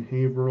in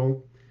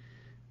Haverhill.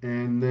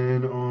 And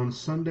then on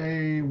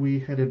Sunday, we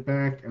headed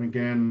back. And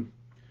again,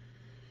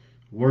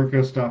 weren't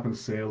going to stop in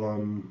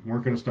Salem,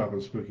 weren't going to stop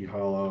in Spooky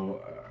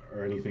Hollow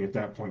or anything. At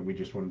that point, we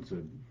just wanted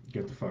to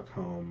get the fuck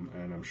home.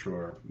 And I'm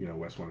sure,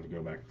 Wes wanted to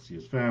go back and see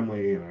his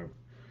family. And I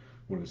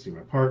wanted to see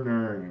my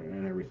partner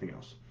and everything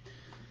else.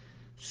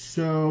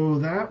 So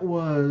that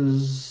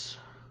was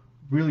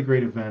a really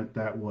great event.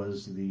 That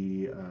was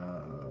the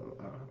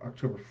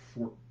October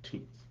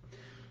 14th.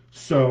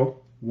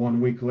 So 1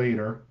 week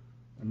later,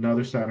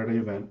 another Saturday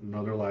event,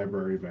 another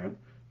library event,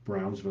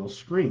 Brownsville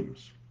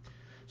Screams.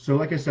 So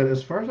like I said,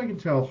 as far as I can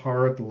tell,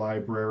 Horror at the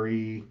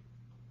Library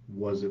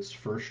was its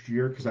first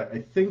year, because I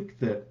think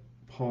that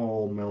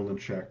Paul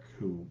Melnichek,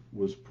 who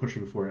was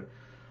pushing for it,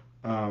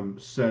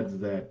 said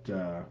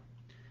that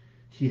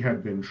he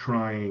had been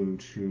trying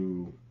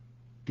to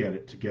get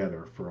it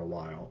together for a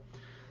while.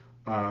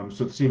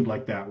 So it seemed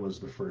like that was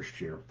the first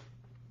year.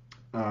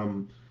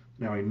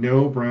 Now I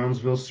know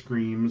Brownsville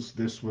Screams,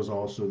 this was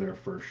also their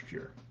first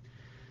year.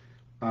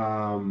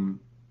 And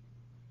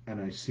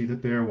I see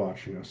that they're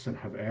watching us and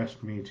have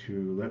asked me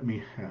to let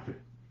me have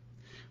it.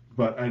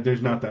 But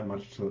there's not that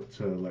much to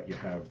let you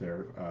have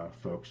there,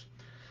 folks.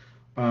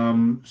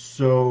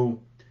 So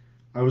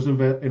I was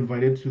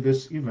invited to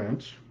this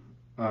event.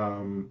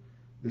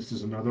 This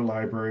is another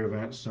library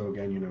event, so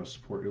again,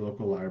 support your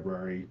local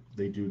library.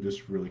 They do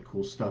this really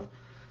cool stuff.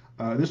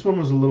 This one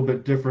was a little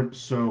bit different.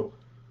 So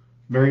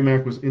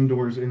Merrimack was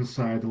indoors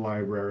inside the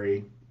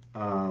library.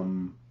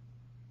 Oh,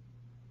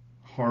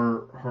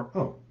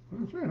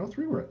 that's right. All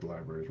three were at the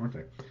libraries, weren't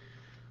they?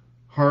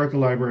 Horror at the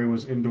Library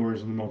was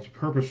indoors in the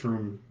multi-purpose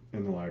room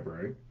in the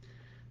library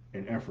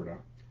in Ephrata.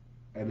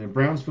 And then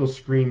Brownsville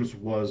Screams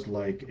was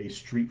like a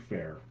street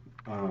fair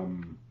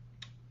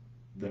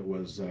that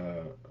was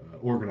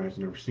organized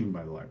and overseen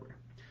by the library.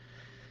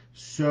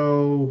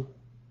 So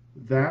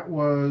that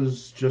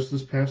was just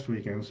this past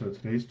weekend, so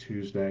today's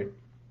Tuesday.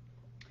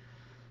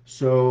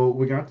 So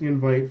we got the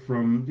invite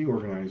from the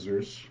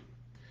organizers,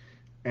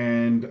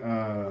 and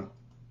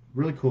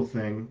really cool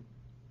thing.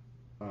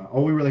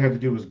 All we really had to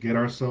do was get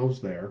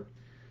ourselves there.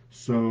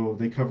 So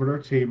they covered our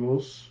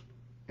tables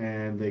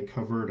and they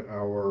covered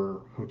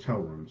our hotel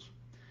rooms.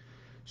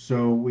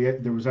 So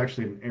there was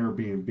actually an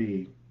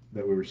Airbnb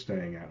that we were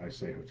staying at. I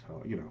say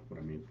hotel, you know what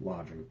I mean,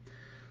 lodging.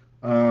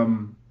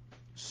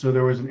 So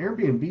there was an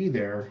Airbnb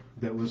there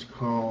that was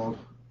called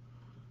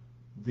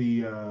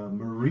the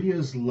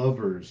Maria's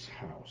Lovers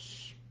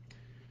House,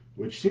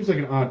 which seems like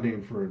an odd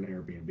name for an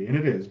Airbnb, and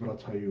it is, but I'll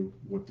tell you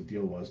what the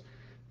deal was.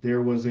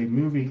 There was a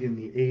movie in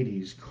the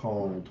 80s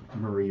called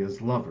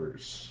Maria's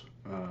Lovers,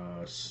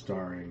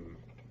 starring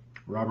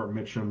Robert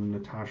Mitchum,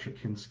 Natasha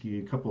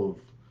Kinski, a couple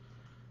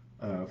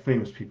of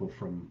famous people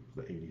from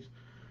the 80s.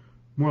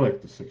 More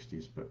like the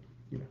 60s, but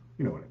you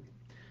know what I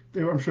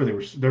mean. I'm sure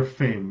their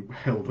fame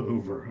held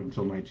over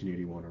until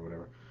 1981 or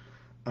whatever.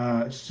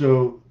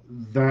 So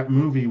that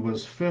movie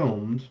was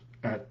filmed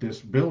at this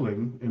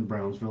building in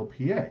Brownsville,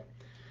 PA,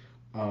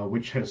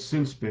 which has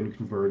since been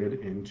converted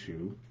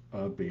into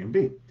a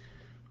B&B.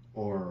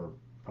 Or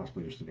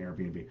possibly just an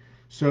Airbnb.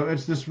 So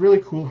it's this really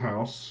cool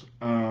house,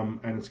 and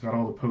it's got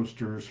all the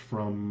posters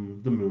from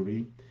the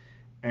movie,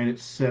 and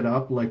it's set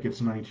up like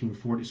it's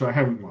 1940. So I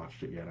haven't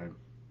watched it yet.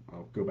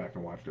 I'll go back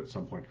and watch it at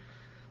some point.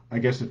 I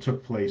guess it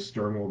took place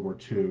during World War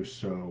II,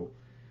 so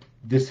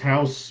this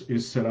house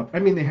is set up. I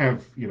mean, they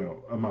have,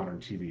 a modern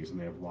TVs, and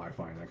they have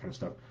Wi-Fi and that kind of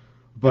stuff.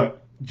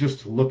 But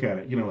just to look at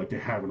it, like they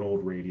have an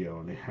old radio,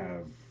 and they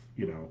have,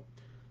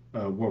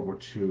 World War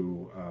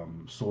II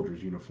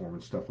soldiers' uniform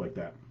and stuff like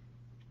that.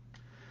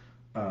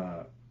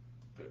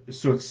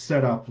 So it's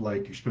set up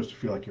like you're supposed to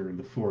feel like you're in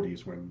the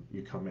 40s when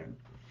you come in.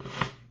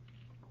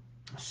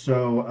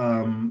 So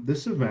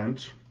this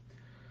event,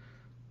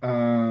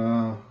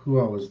 who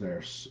all was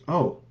there?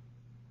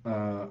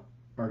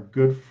 Our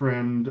good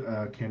friend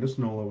Candace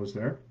Nola was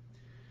there.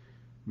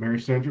 Mary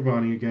San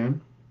Giovanni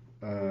again.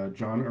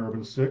 John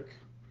Urbansick.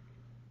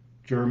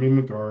 Jeremy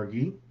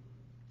McGargy.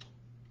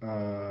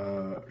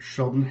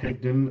 Sheldon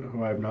Higdon,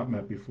 who I have not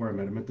met before. I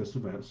met him at this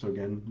event, so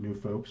again, new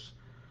folks.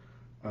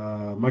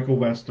 Michael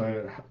West,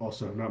 I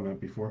also have not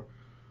met before.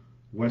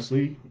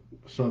 Wesley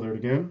Southard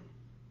again.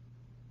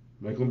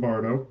 Mike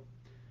Lombardo.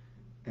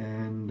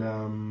 And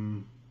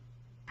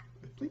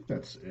I think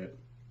that's it.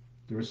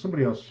 There was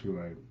somebody else who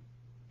I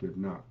did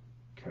not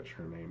catch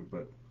her name,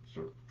 but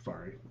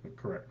sorry,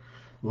 correct.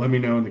 Let me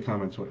know in the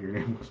comments what your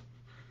name was.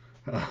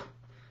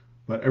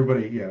 But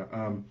everybody, yeah,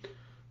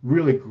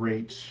 really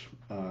great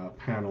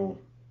panel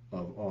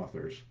of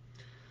authors.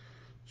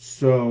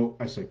 So,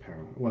 I say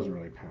panel. It wasn't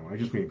really a panel. I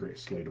just mean a great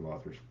slate of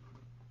authors.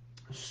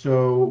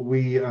 So,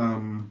 we,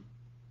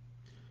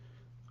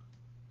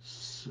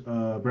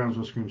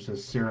 Brownsville Screams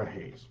says Sarah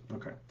Hayes.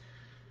 Okay.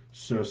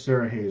 So,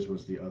 Sarah Hayes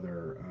was the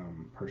other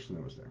person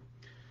that was there.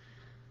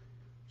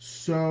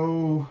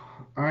 So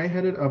I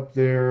headed up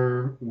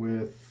there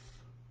with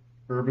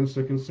Urban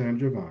Sick and San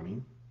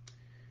Giovanni,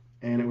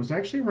 and it was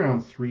actually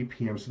around 3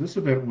 p.m. So this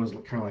event was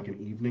kind of like an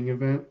evening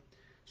event.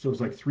 So it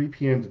was like 3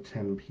 p.m. to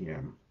 10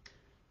 p.m.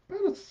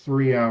 About a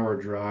 3 hour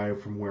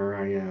drive from where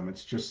I am.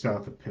 It's just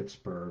south of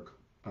Pittsburgh.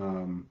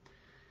 Um,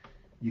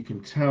 you can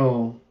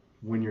tell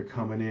when you're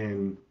coming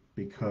in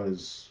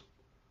because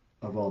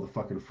of all the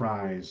fucking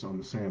fries on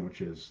the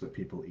sandwiches that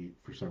people eat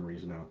for some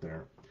reason out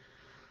there.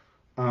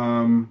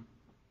 Um,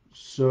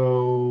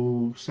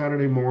 so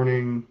Saturday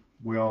morning,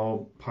 we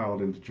all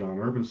piled into John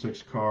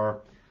Urbansick's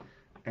car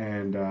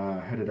and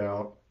headed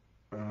out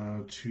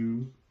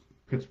to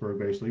Pittsburgh,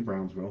 basically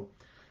Brownsville.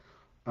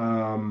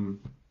 Um,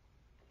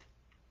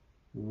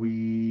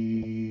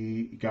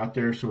 we got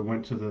there, so we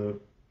went to the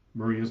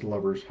Maria's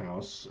lover's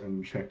house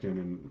and checked in,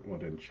 and well,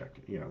 didn't check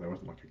in. There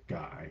wasn't like a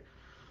guy.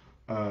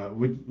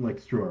 We like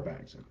threw our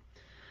bags in,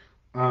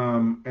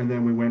 and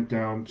then we went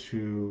down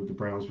to the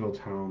Brownsville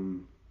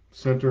town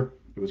center.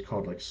 It was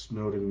called like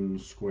Snowden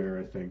Square,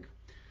 I think.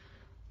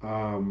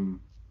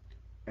 Um,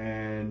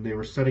 and they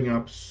were setting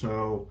up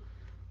so,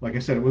 like I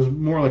said, it was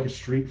more like a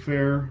street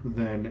fair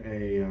than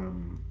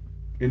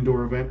a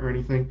indoor event or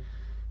anything.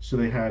 So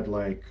they had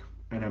like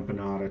an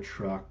empanada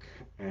truck,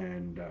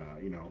 and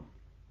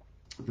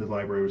the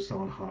library was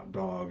selling hot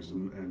dogs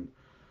and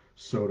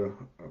soda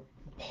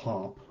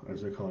pop,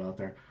 as they call it out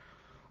there.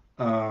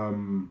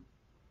 Um,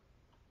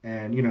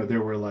 and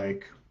there were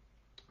like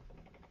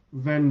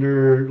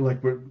vendors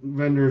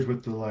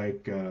with the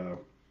like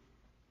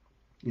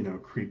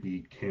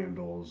creepy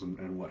candles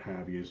and what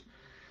have yous.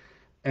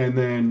 And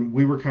then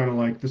we were kind of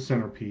like the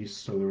centerpiece.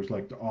 So there was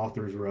like the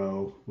author's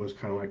row was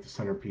kind of like the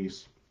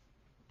centerpiece.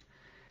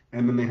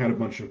 And then they had a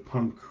bunch of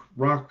punk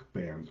rock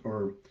bands,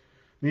 or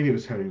maybe it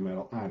was heavy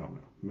metal. I don't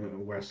know.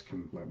 Wes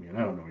can let me in.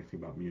 I don't know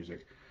anything about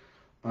music.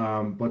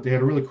 But they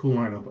had a really cool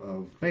lineup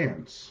of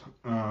bands.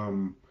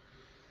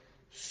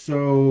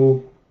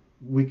 So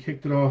we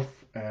kicked it off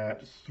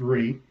at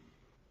 3,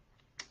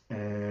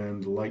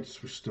 and the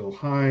lights were still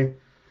high.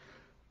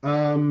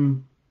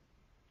 Um,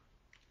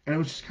 and it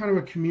was just kind of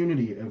a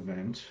community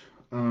event.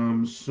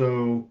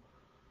 So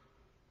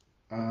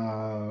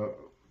uh,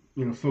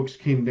 folks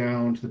came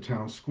down to the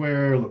town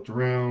square, looked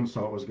around,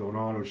 saw what was going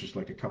on. It was just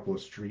like a couple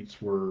of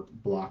streets were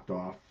blocked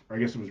off. Or I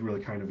guess it was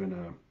really kind of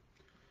in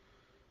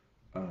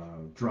a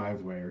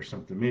driveway or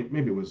something.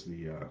 Maybe it was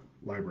the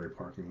library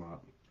parking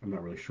lot. I'm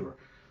not really sure.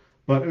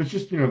 But it was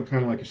just, kind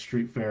of like a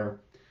street fair.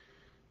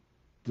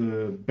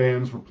 The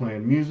bands were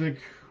playing music.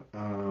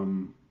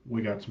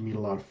 We got to meet a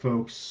lot of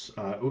folks.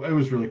 It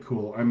was really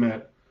cool. I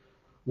met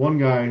one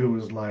guy who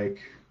was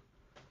like,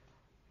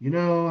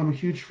 I'm a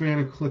huge fan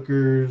of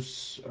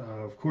clickers.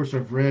 Of course,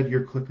 I've read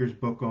your clickers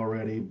book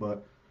already,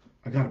 but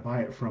I got to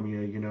buy it from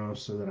you,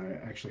 so that I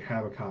actually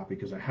have a copy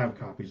because I have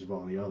copies of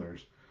all the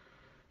others.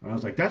 And I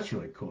was like, that's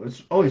really cool.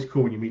 It's always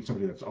cool when you meet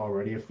somebody that's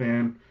already a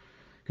fan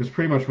because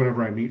pretty much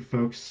whenever I meet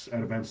folks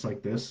at events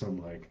like this,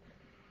 I'm like,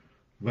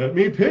 let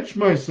me pitch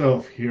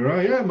myself. Here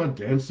I am, a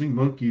dancing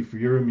monkey for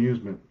your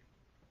amusement.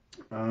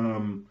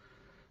 Um,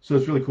 so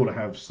it's really cool to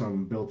have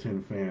some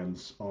built-in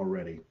fans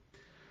already.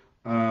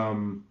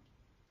 Um,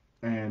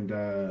 and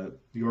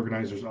the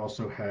organizers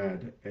also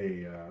had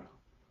a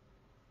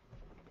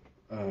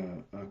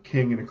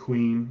king and a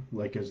queen,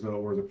 like as though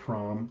it were the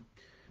prom.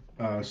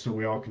 So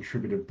we all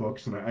contributed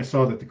books, and I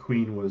saw that the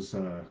queen was,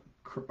 or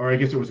I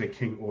guess it was a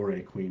king or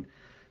a queen.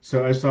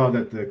 So I saw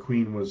that the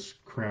queen was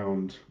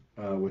crowned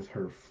with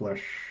her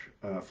flesh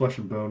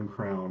and bone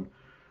crown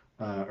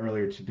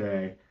earlier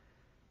today,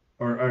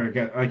 or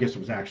I guess it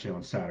was actually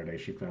on Saturday.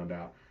 She found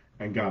out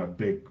and got a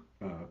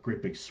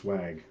great big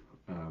swag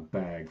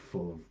bag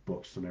full of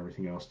books and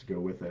everything else to go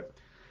with it.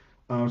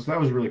 So that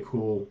was a really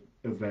cool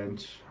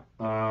event.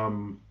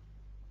 Um,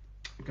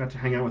 got to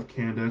hang out with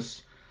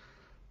Candace.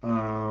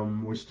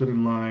 We stood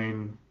in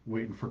line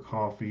waiting for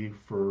coffee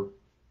for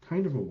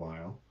kind of a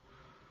while.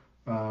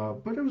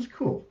 But it was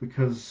cool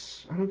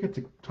because I don't get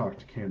to talk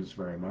to Candace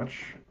very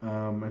much,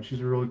 and she's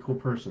a really cool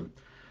person.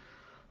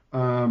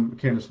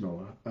 Candace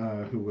Nola,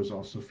 who was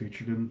also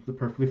featured in The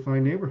Perfectly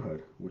Fine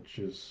Neighborhood, which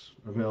is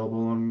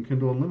available on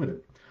Kindle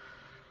Unlimited.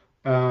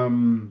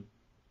 Um,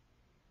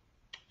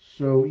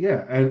 so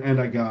yeah,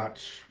 and I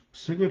got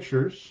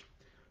signatures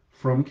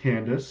from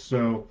Candace,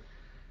 so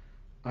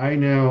I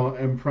now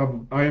am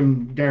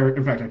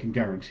in fact, I can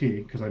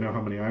guarantee, because I know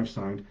how many I've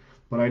signed,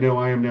 but I know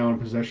I am now in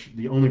possession,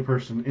 the only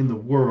person in the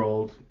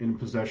world in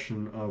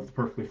possession of the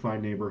Perfectly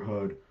Fine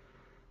Neighborhood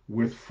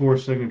with 4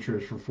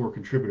 signatures from 4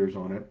 contributors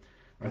on it.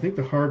 I think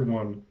the hard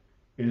one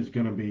is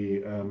going to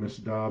be Miss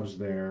Dobbs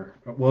there.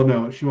 Well,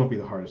 no, she won't be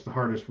the hardest. The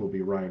hardest will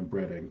be Ryan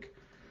Bredink,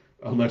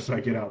 unless I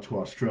get out to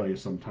Australia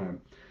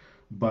sometime.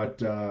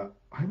 But I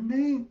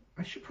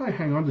should probably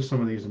hang on to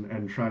some of these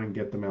and try and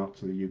get them out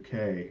to the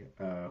UK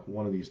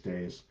one of these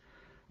days.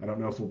 I don't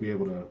know if we'll be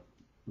able to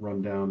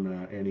run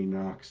down Annie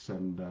Knox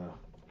and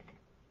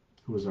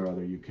who was our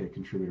other UK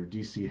contributor,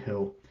 DC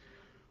Hill.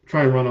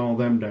 Try and run all of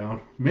them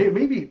down.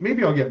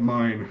 Maybe I'll get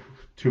mine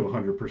to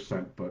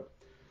 100%, but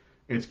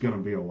It's gonna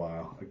be a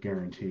while, I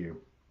guarantee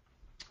you.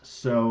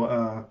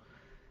 So,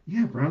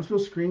 yeah, Brownsville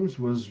Screams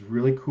was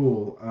really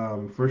cool.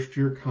 First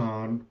year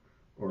con,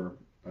 or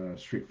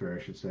street fair,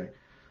 I should say.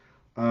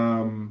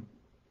 Um,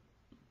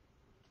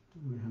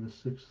 we had a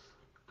sixth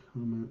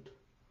comment,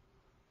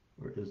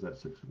 or is that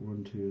six?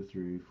 One, two,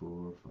 three,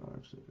 four,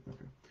 five, six.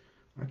 Okay,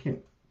 I can't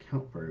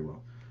count very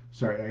well.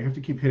 Sorry, I have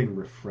to keep hitting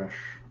refresh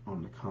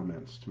on the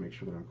comments to make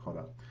sure that I'm caught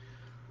up.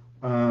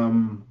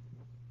 Um,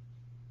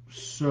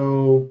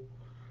 so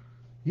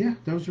yeah,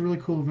 that was a really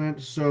cool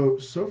event. So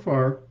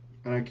far,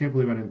 and I can't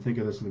believe I didn't think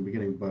of this in the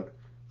beginning, but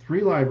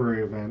three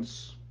library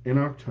events in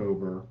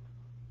October,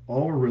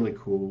 all were really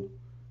cool.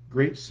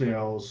 Great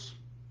sales.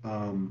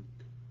 Um,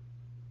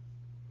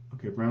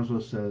 okay,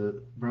 Brownsville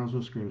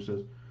Scream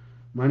says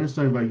mine is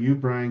signed by you,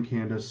 Brian,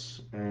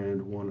 Candace,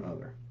 and one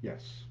other.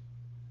 Yes,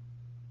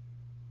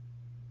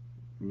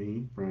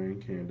 me,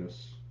 Brian,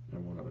 Candace,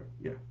 and one other.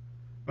 Yeah.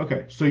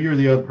 Okay, so you're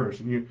the other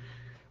person.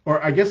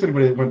 Or I guess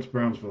anybody that went to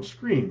Brownsville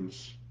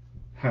Screams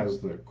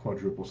has the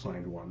quadruple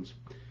signed ones,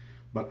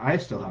 but I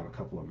still have a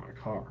couple in my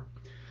car.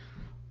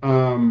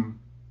 Um,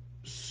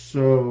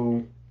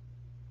 so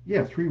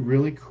yeah, three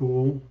really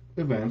cool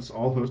events,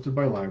 all hosted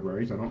by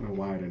libraries. I don't know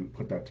why I didn't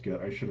put that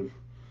together. I should have.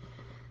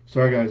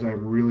 Sorry, guys,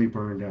 I'm really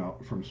burned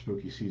out from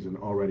spooky season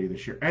already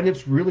this year, and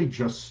it's really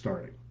just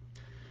starting.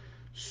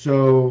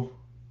 So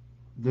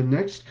the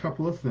next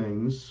couple of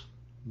things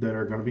that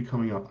are going to be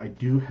coming up, I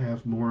do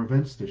have more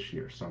events this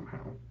year somehow.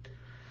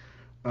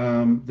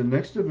 The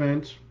next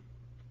event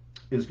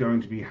is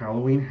going to be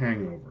Halloween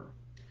Hangover,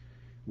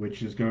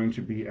 which is going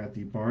to be at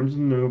the Barnes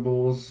and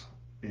Nobles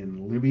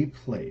in Libby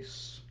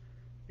Place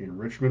in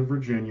Richmond,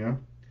 Virginia.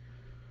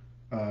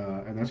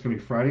 And that's going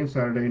to be Friday and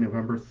Saturday,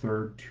 November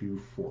 3rd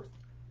to 4th.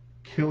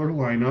 Killer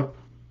lineup.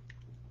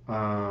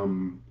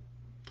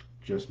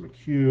 Jess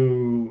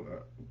McHugh,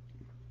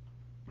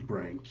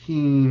 Brian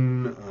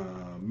Keene,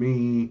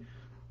 me,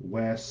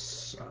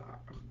 Wes,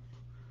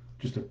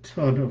 just a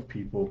ton of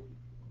people.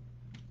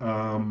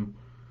 Um,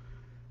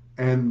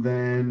 and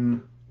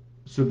then,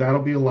 so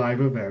that'll be a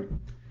live event.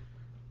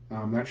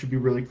 That should be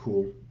really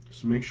cool.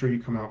 So make sure you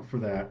come out for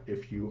that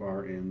if you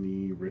are in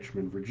the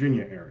Richmond,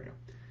 Virginia area.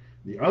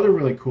 The other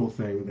really cool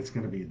thing that's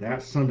going to be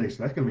that Sunday,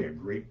 so that's going to be a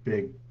great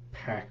big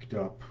packed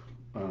up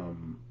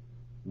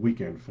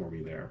weekend for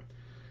me there.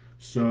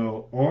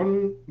 So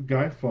on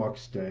Guy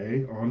Fawkes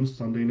Day, on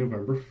Sunday,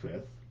 November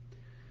 5th,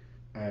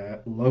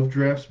 at Love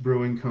Drafts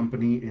Brewing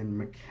Company in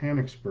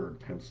Mechanicsburg,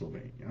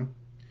 Pennsylvania,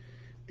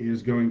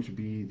 is going to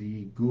be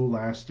the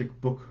Goulastic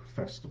Book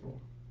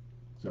Festival.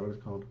 Is that what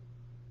it's called?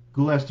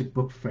 Goulastic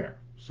Book Fair.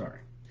 Sorry.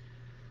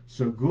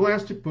 So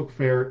Goulastic Book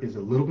Fair is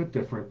a little bit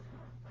different.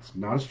 It's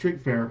not a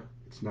street fair.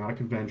 It's not a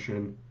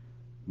convention.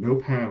 No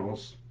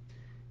panels.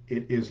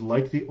 It is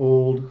like the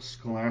old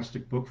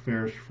Scholastic book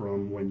fairs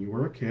from when you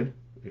were a kid,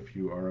 if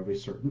you are of a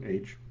certain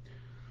age,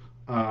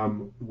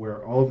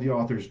 where all of the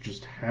authors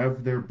just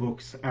have their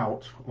books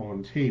out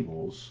on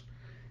tables,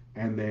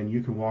 and then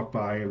you can walk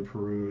by and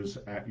peruse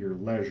at your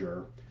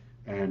leisure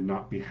and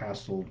not be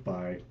hassled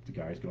by the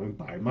guys going,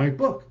 buy my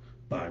book,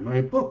 buy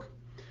my book.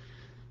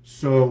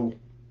 So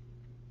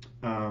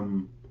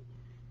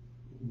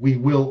we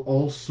will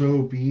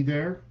also be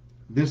there.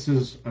 This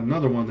is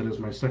another one that is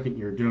my second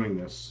year doing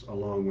this,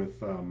 along with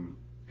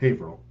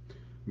Haverhill,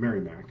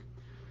 Merrimack.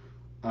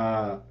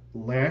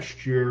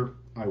 Last year,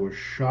 I was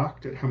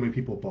shocked at how many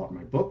people bought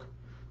my book.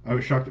 I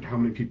was shocked at how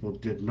many people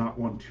did not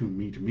want to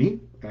meet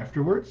me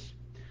afterwards.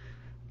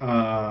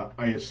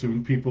 I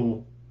assumed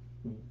people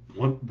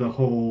want the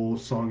whole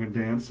song and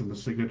dance and the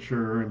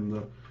signature and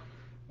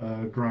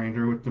the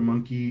grinder with the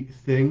monkey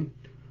thing.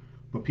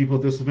 But people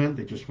at this event,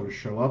 they just want to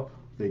show up.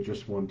 They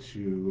just want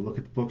to look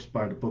at the books,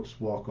 buy the books,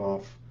 walk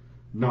off,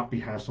 not be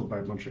hassled by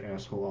a bunch of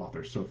asshole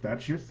authors. So if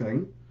that's your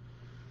thing,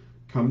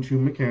 come to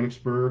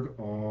Mechanicsburg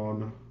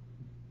on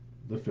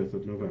the 5th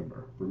of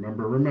November.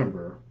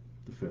 Remember,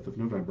 the 5th of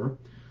November.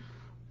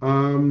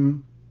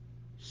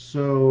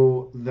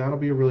 So that'll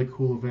be a really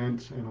cool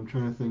event, and I'm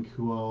trying to think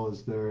who all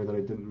is there that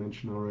I didn't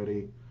mention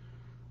already.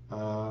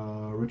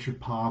 Richard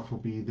Poff will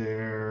be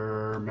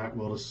there, Matt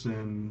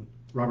Wilderson,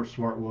 Robert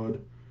Swartwood,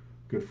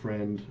 good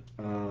friend.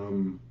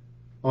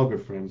 All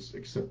good friends,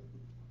 except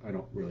I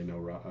don't really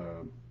know.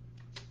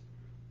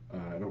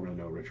 I don't really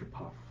know Richard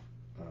Poff.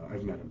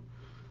 I've met him,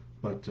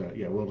 but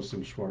yeah,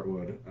 Wilderson,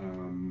 Swartwood.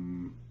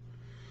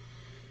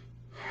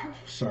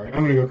 Sorry,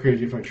 I'm gonna go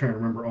crazy if I try and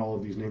remember all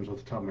of these names off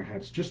the top of my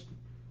head. So just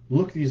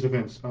look these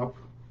events up.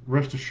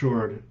 Rest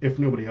assured, if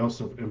nobody else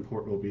of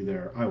import will be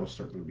there, I will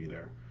certainly be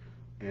there,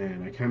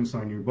 and I can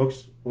sign your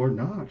books or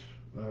not,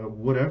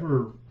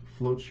 whatever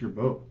floats your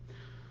boat.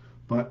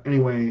 But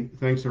anyway,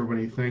 thanks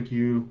everybody. Thank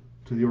you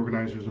to the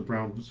organizers of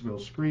Brownsville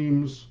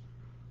Screams,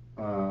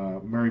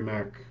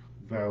 Merrimack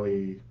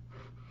Valley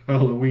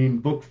Halloween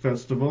Book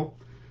Festival,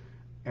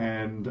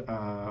 and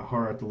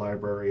Horror at the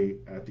Library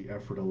at the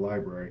Ephrata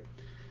Library.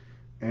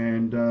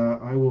 And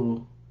I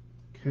will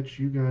catch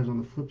you guys on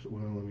the flip side.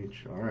 Well, let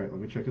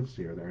me check and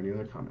see. Are there any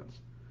other comments?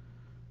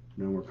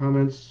 No more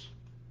comments?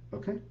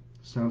 Okay,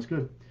 sounds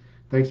good.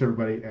 Thanks,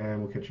 everybody,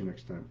 and we'll catch you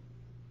next time.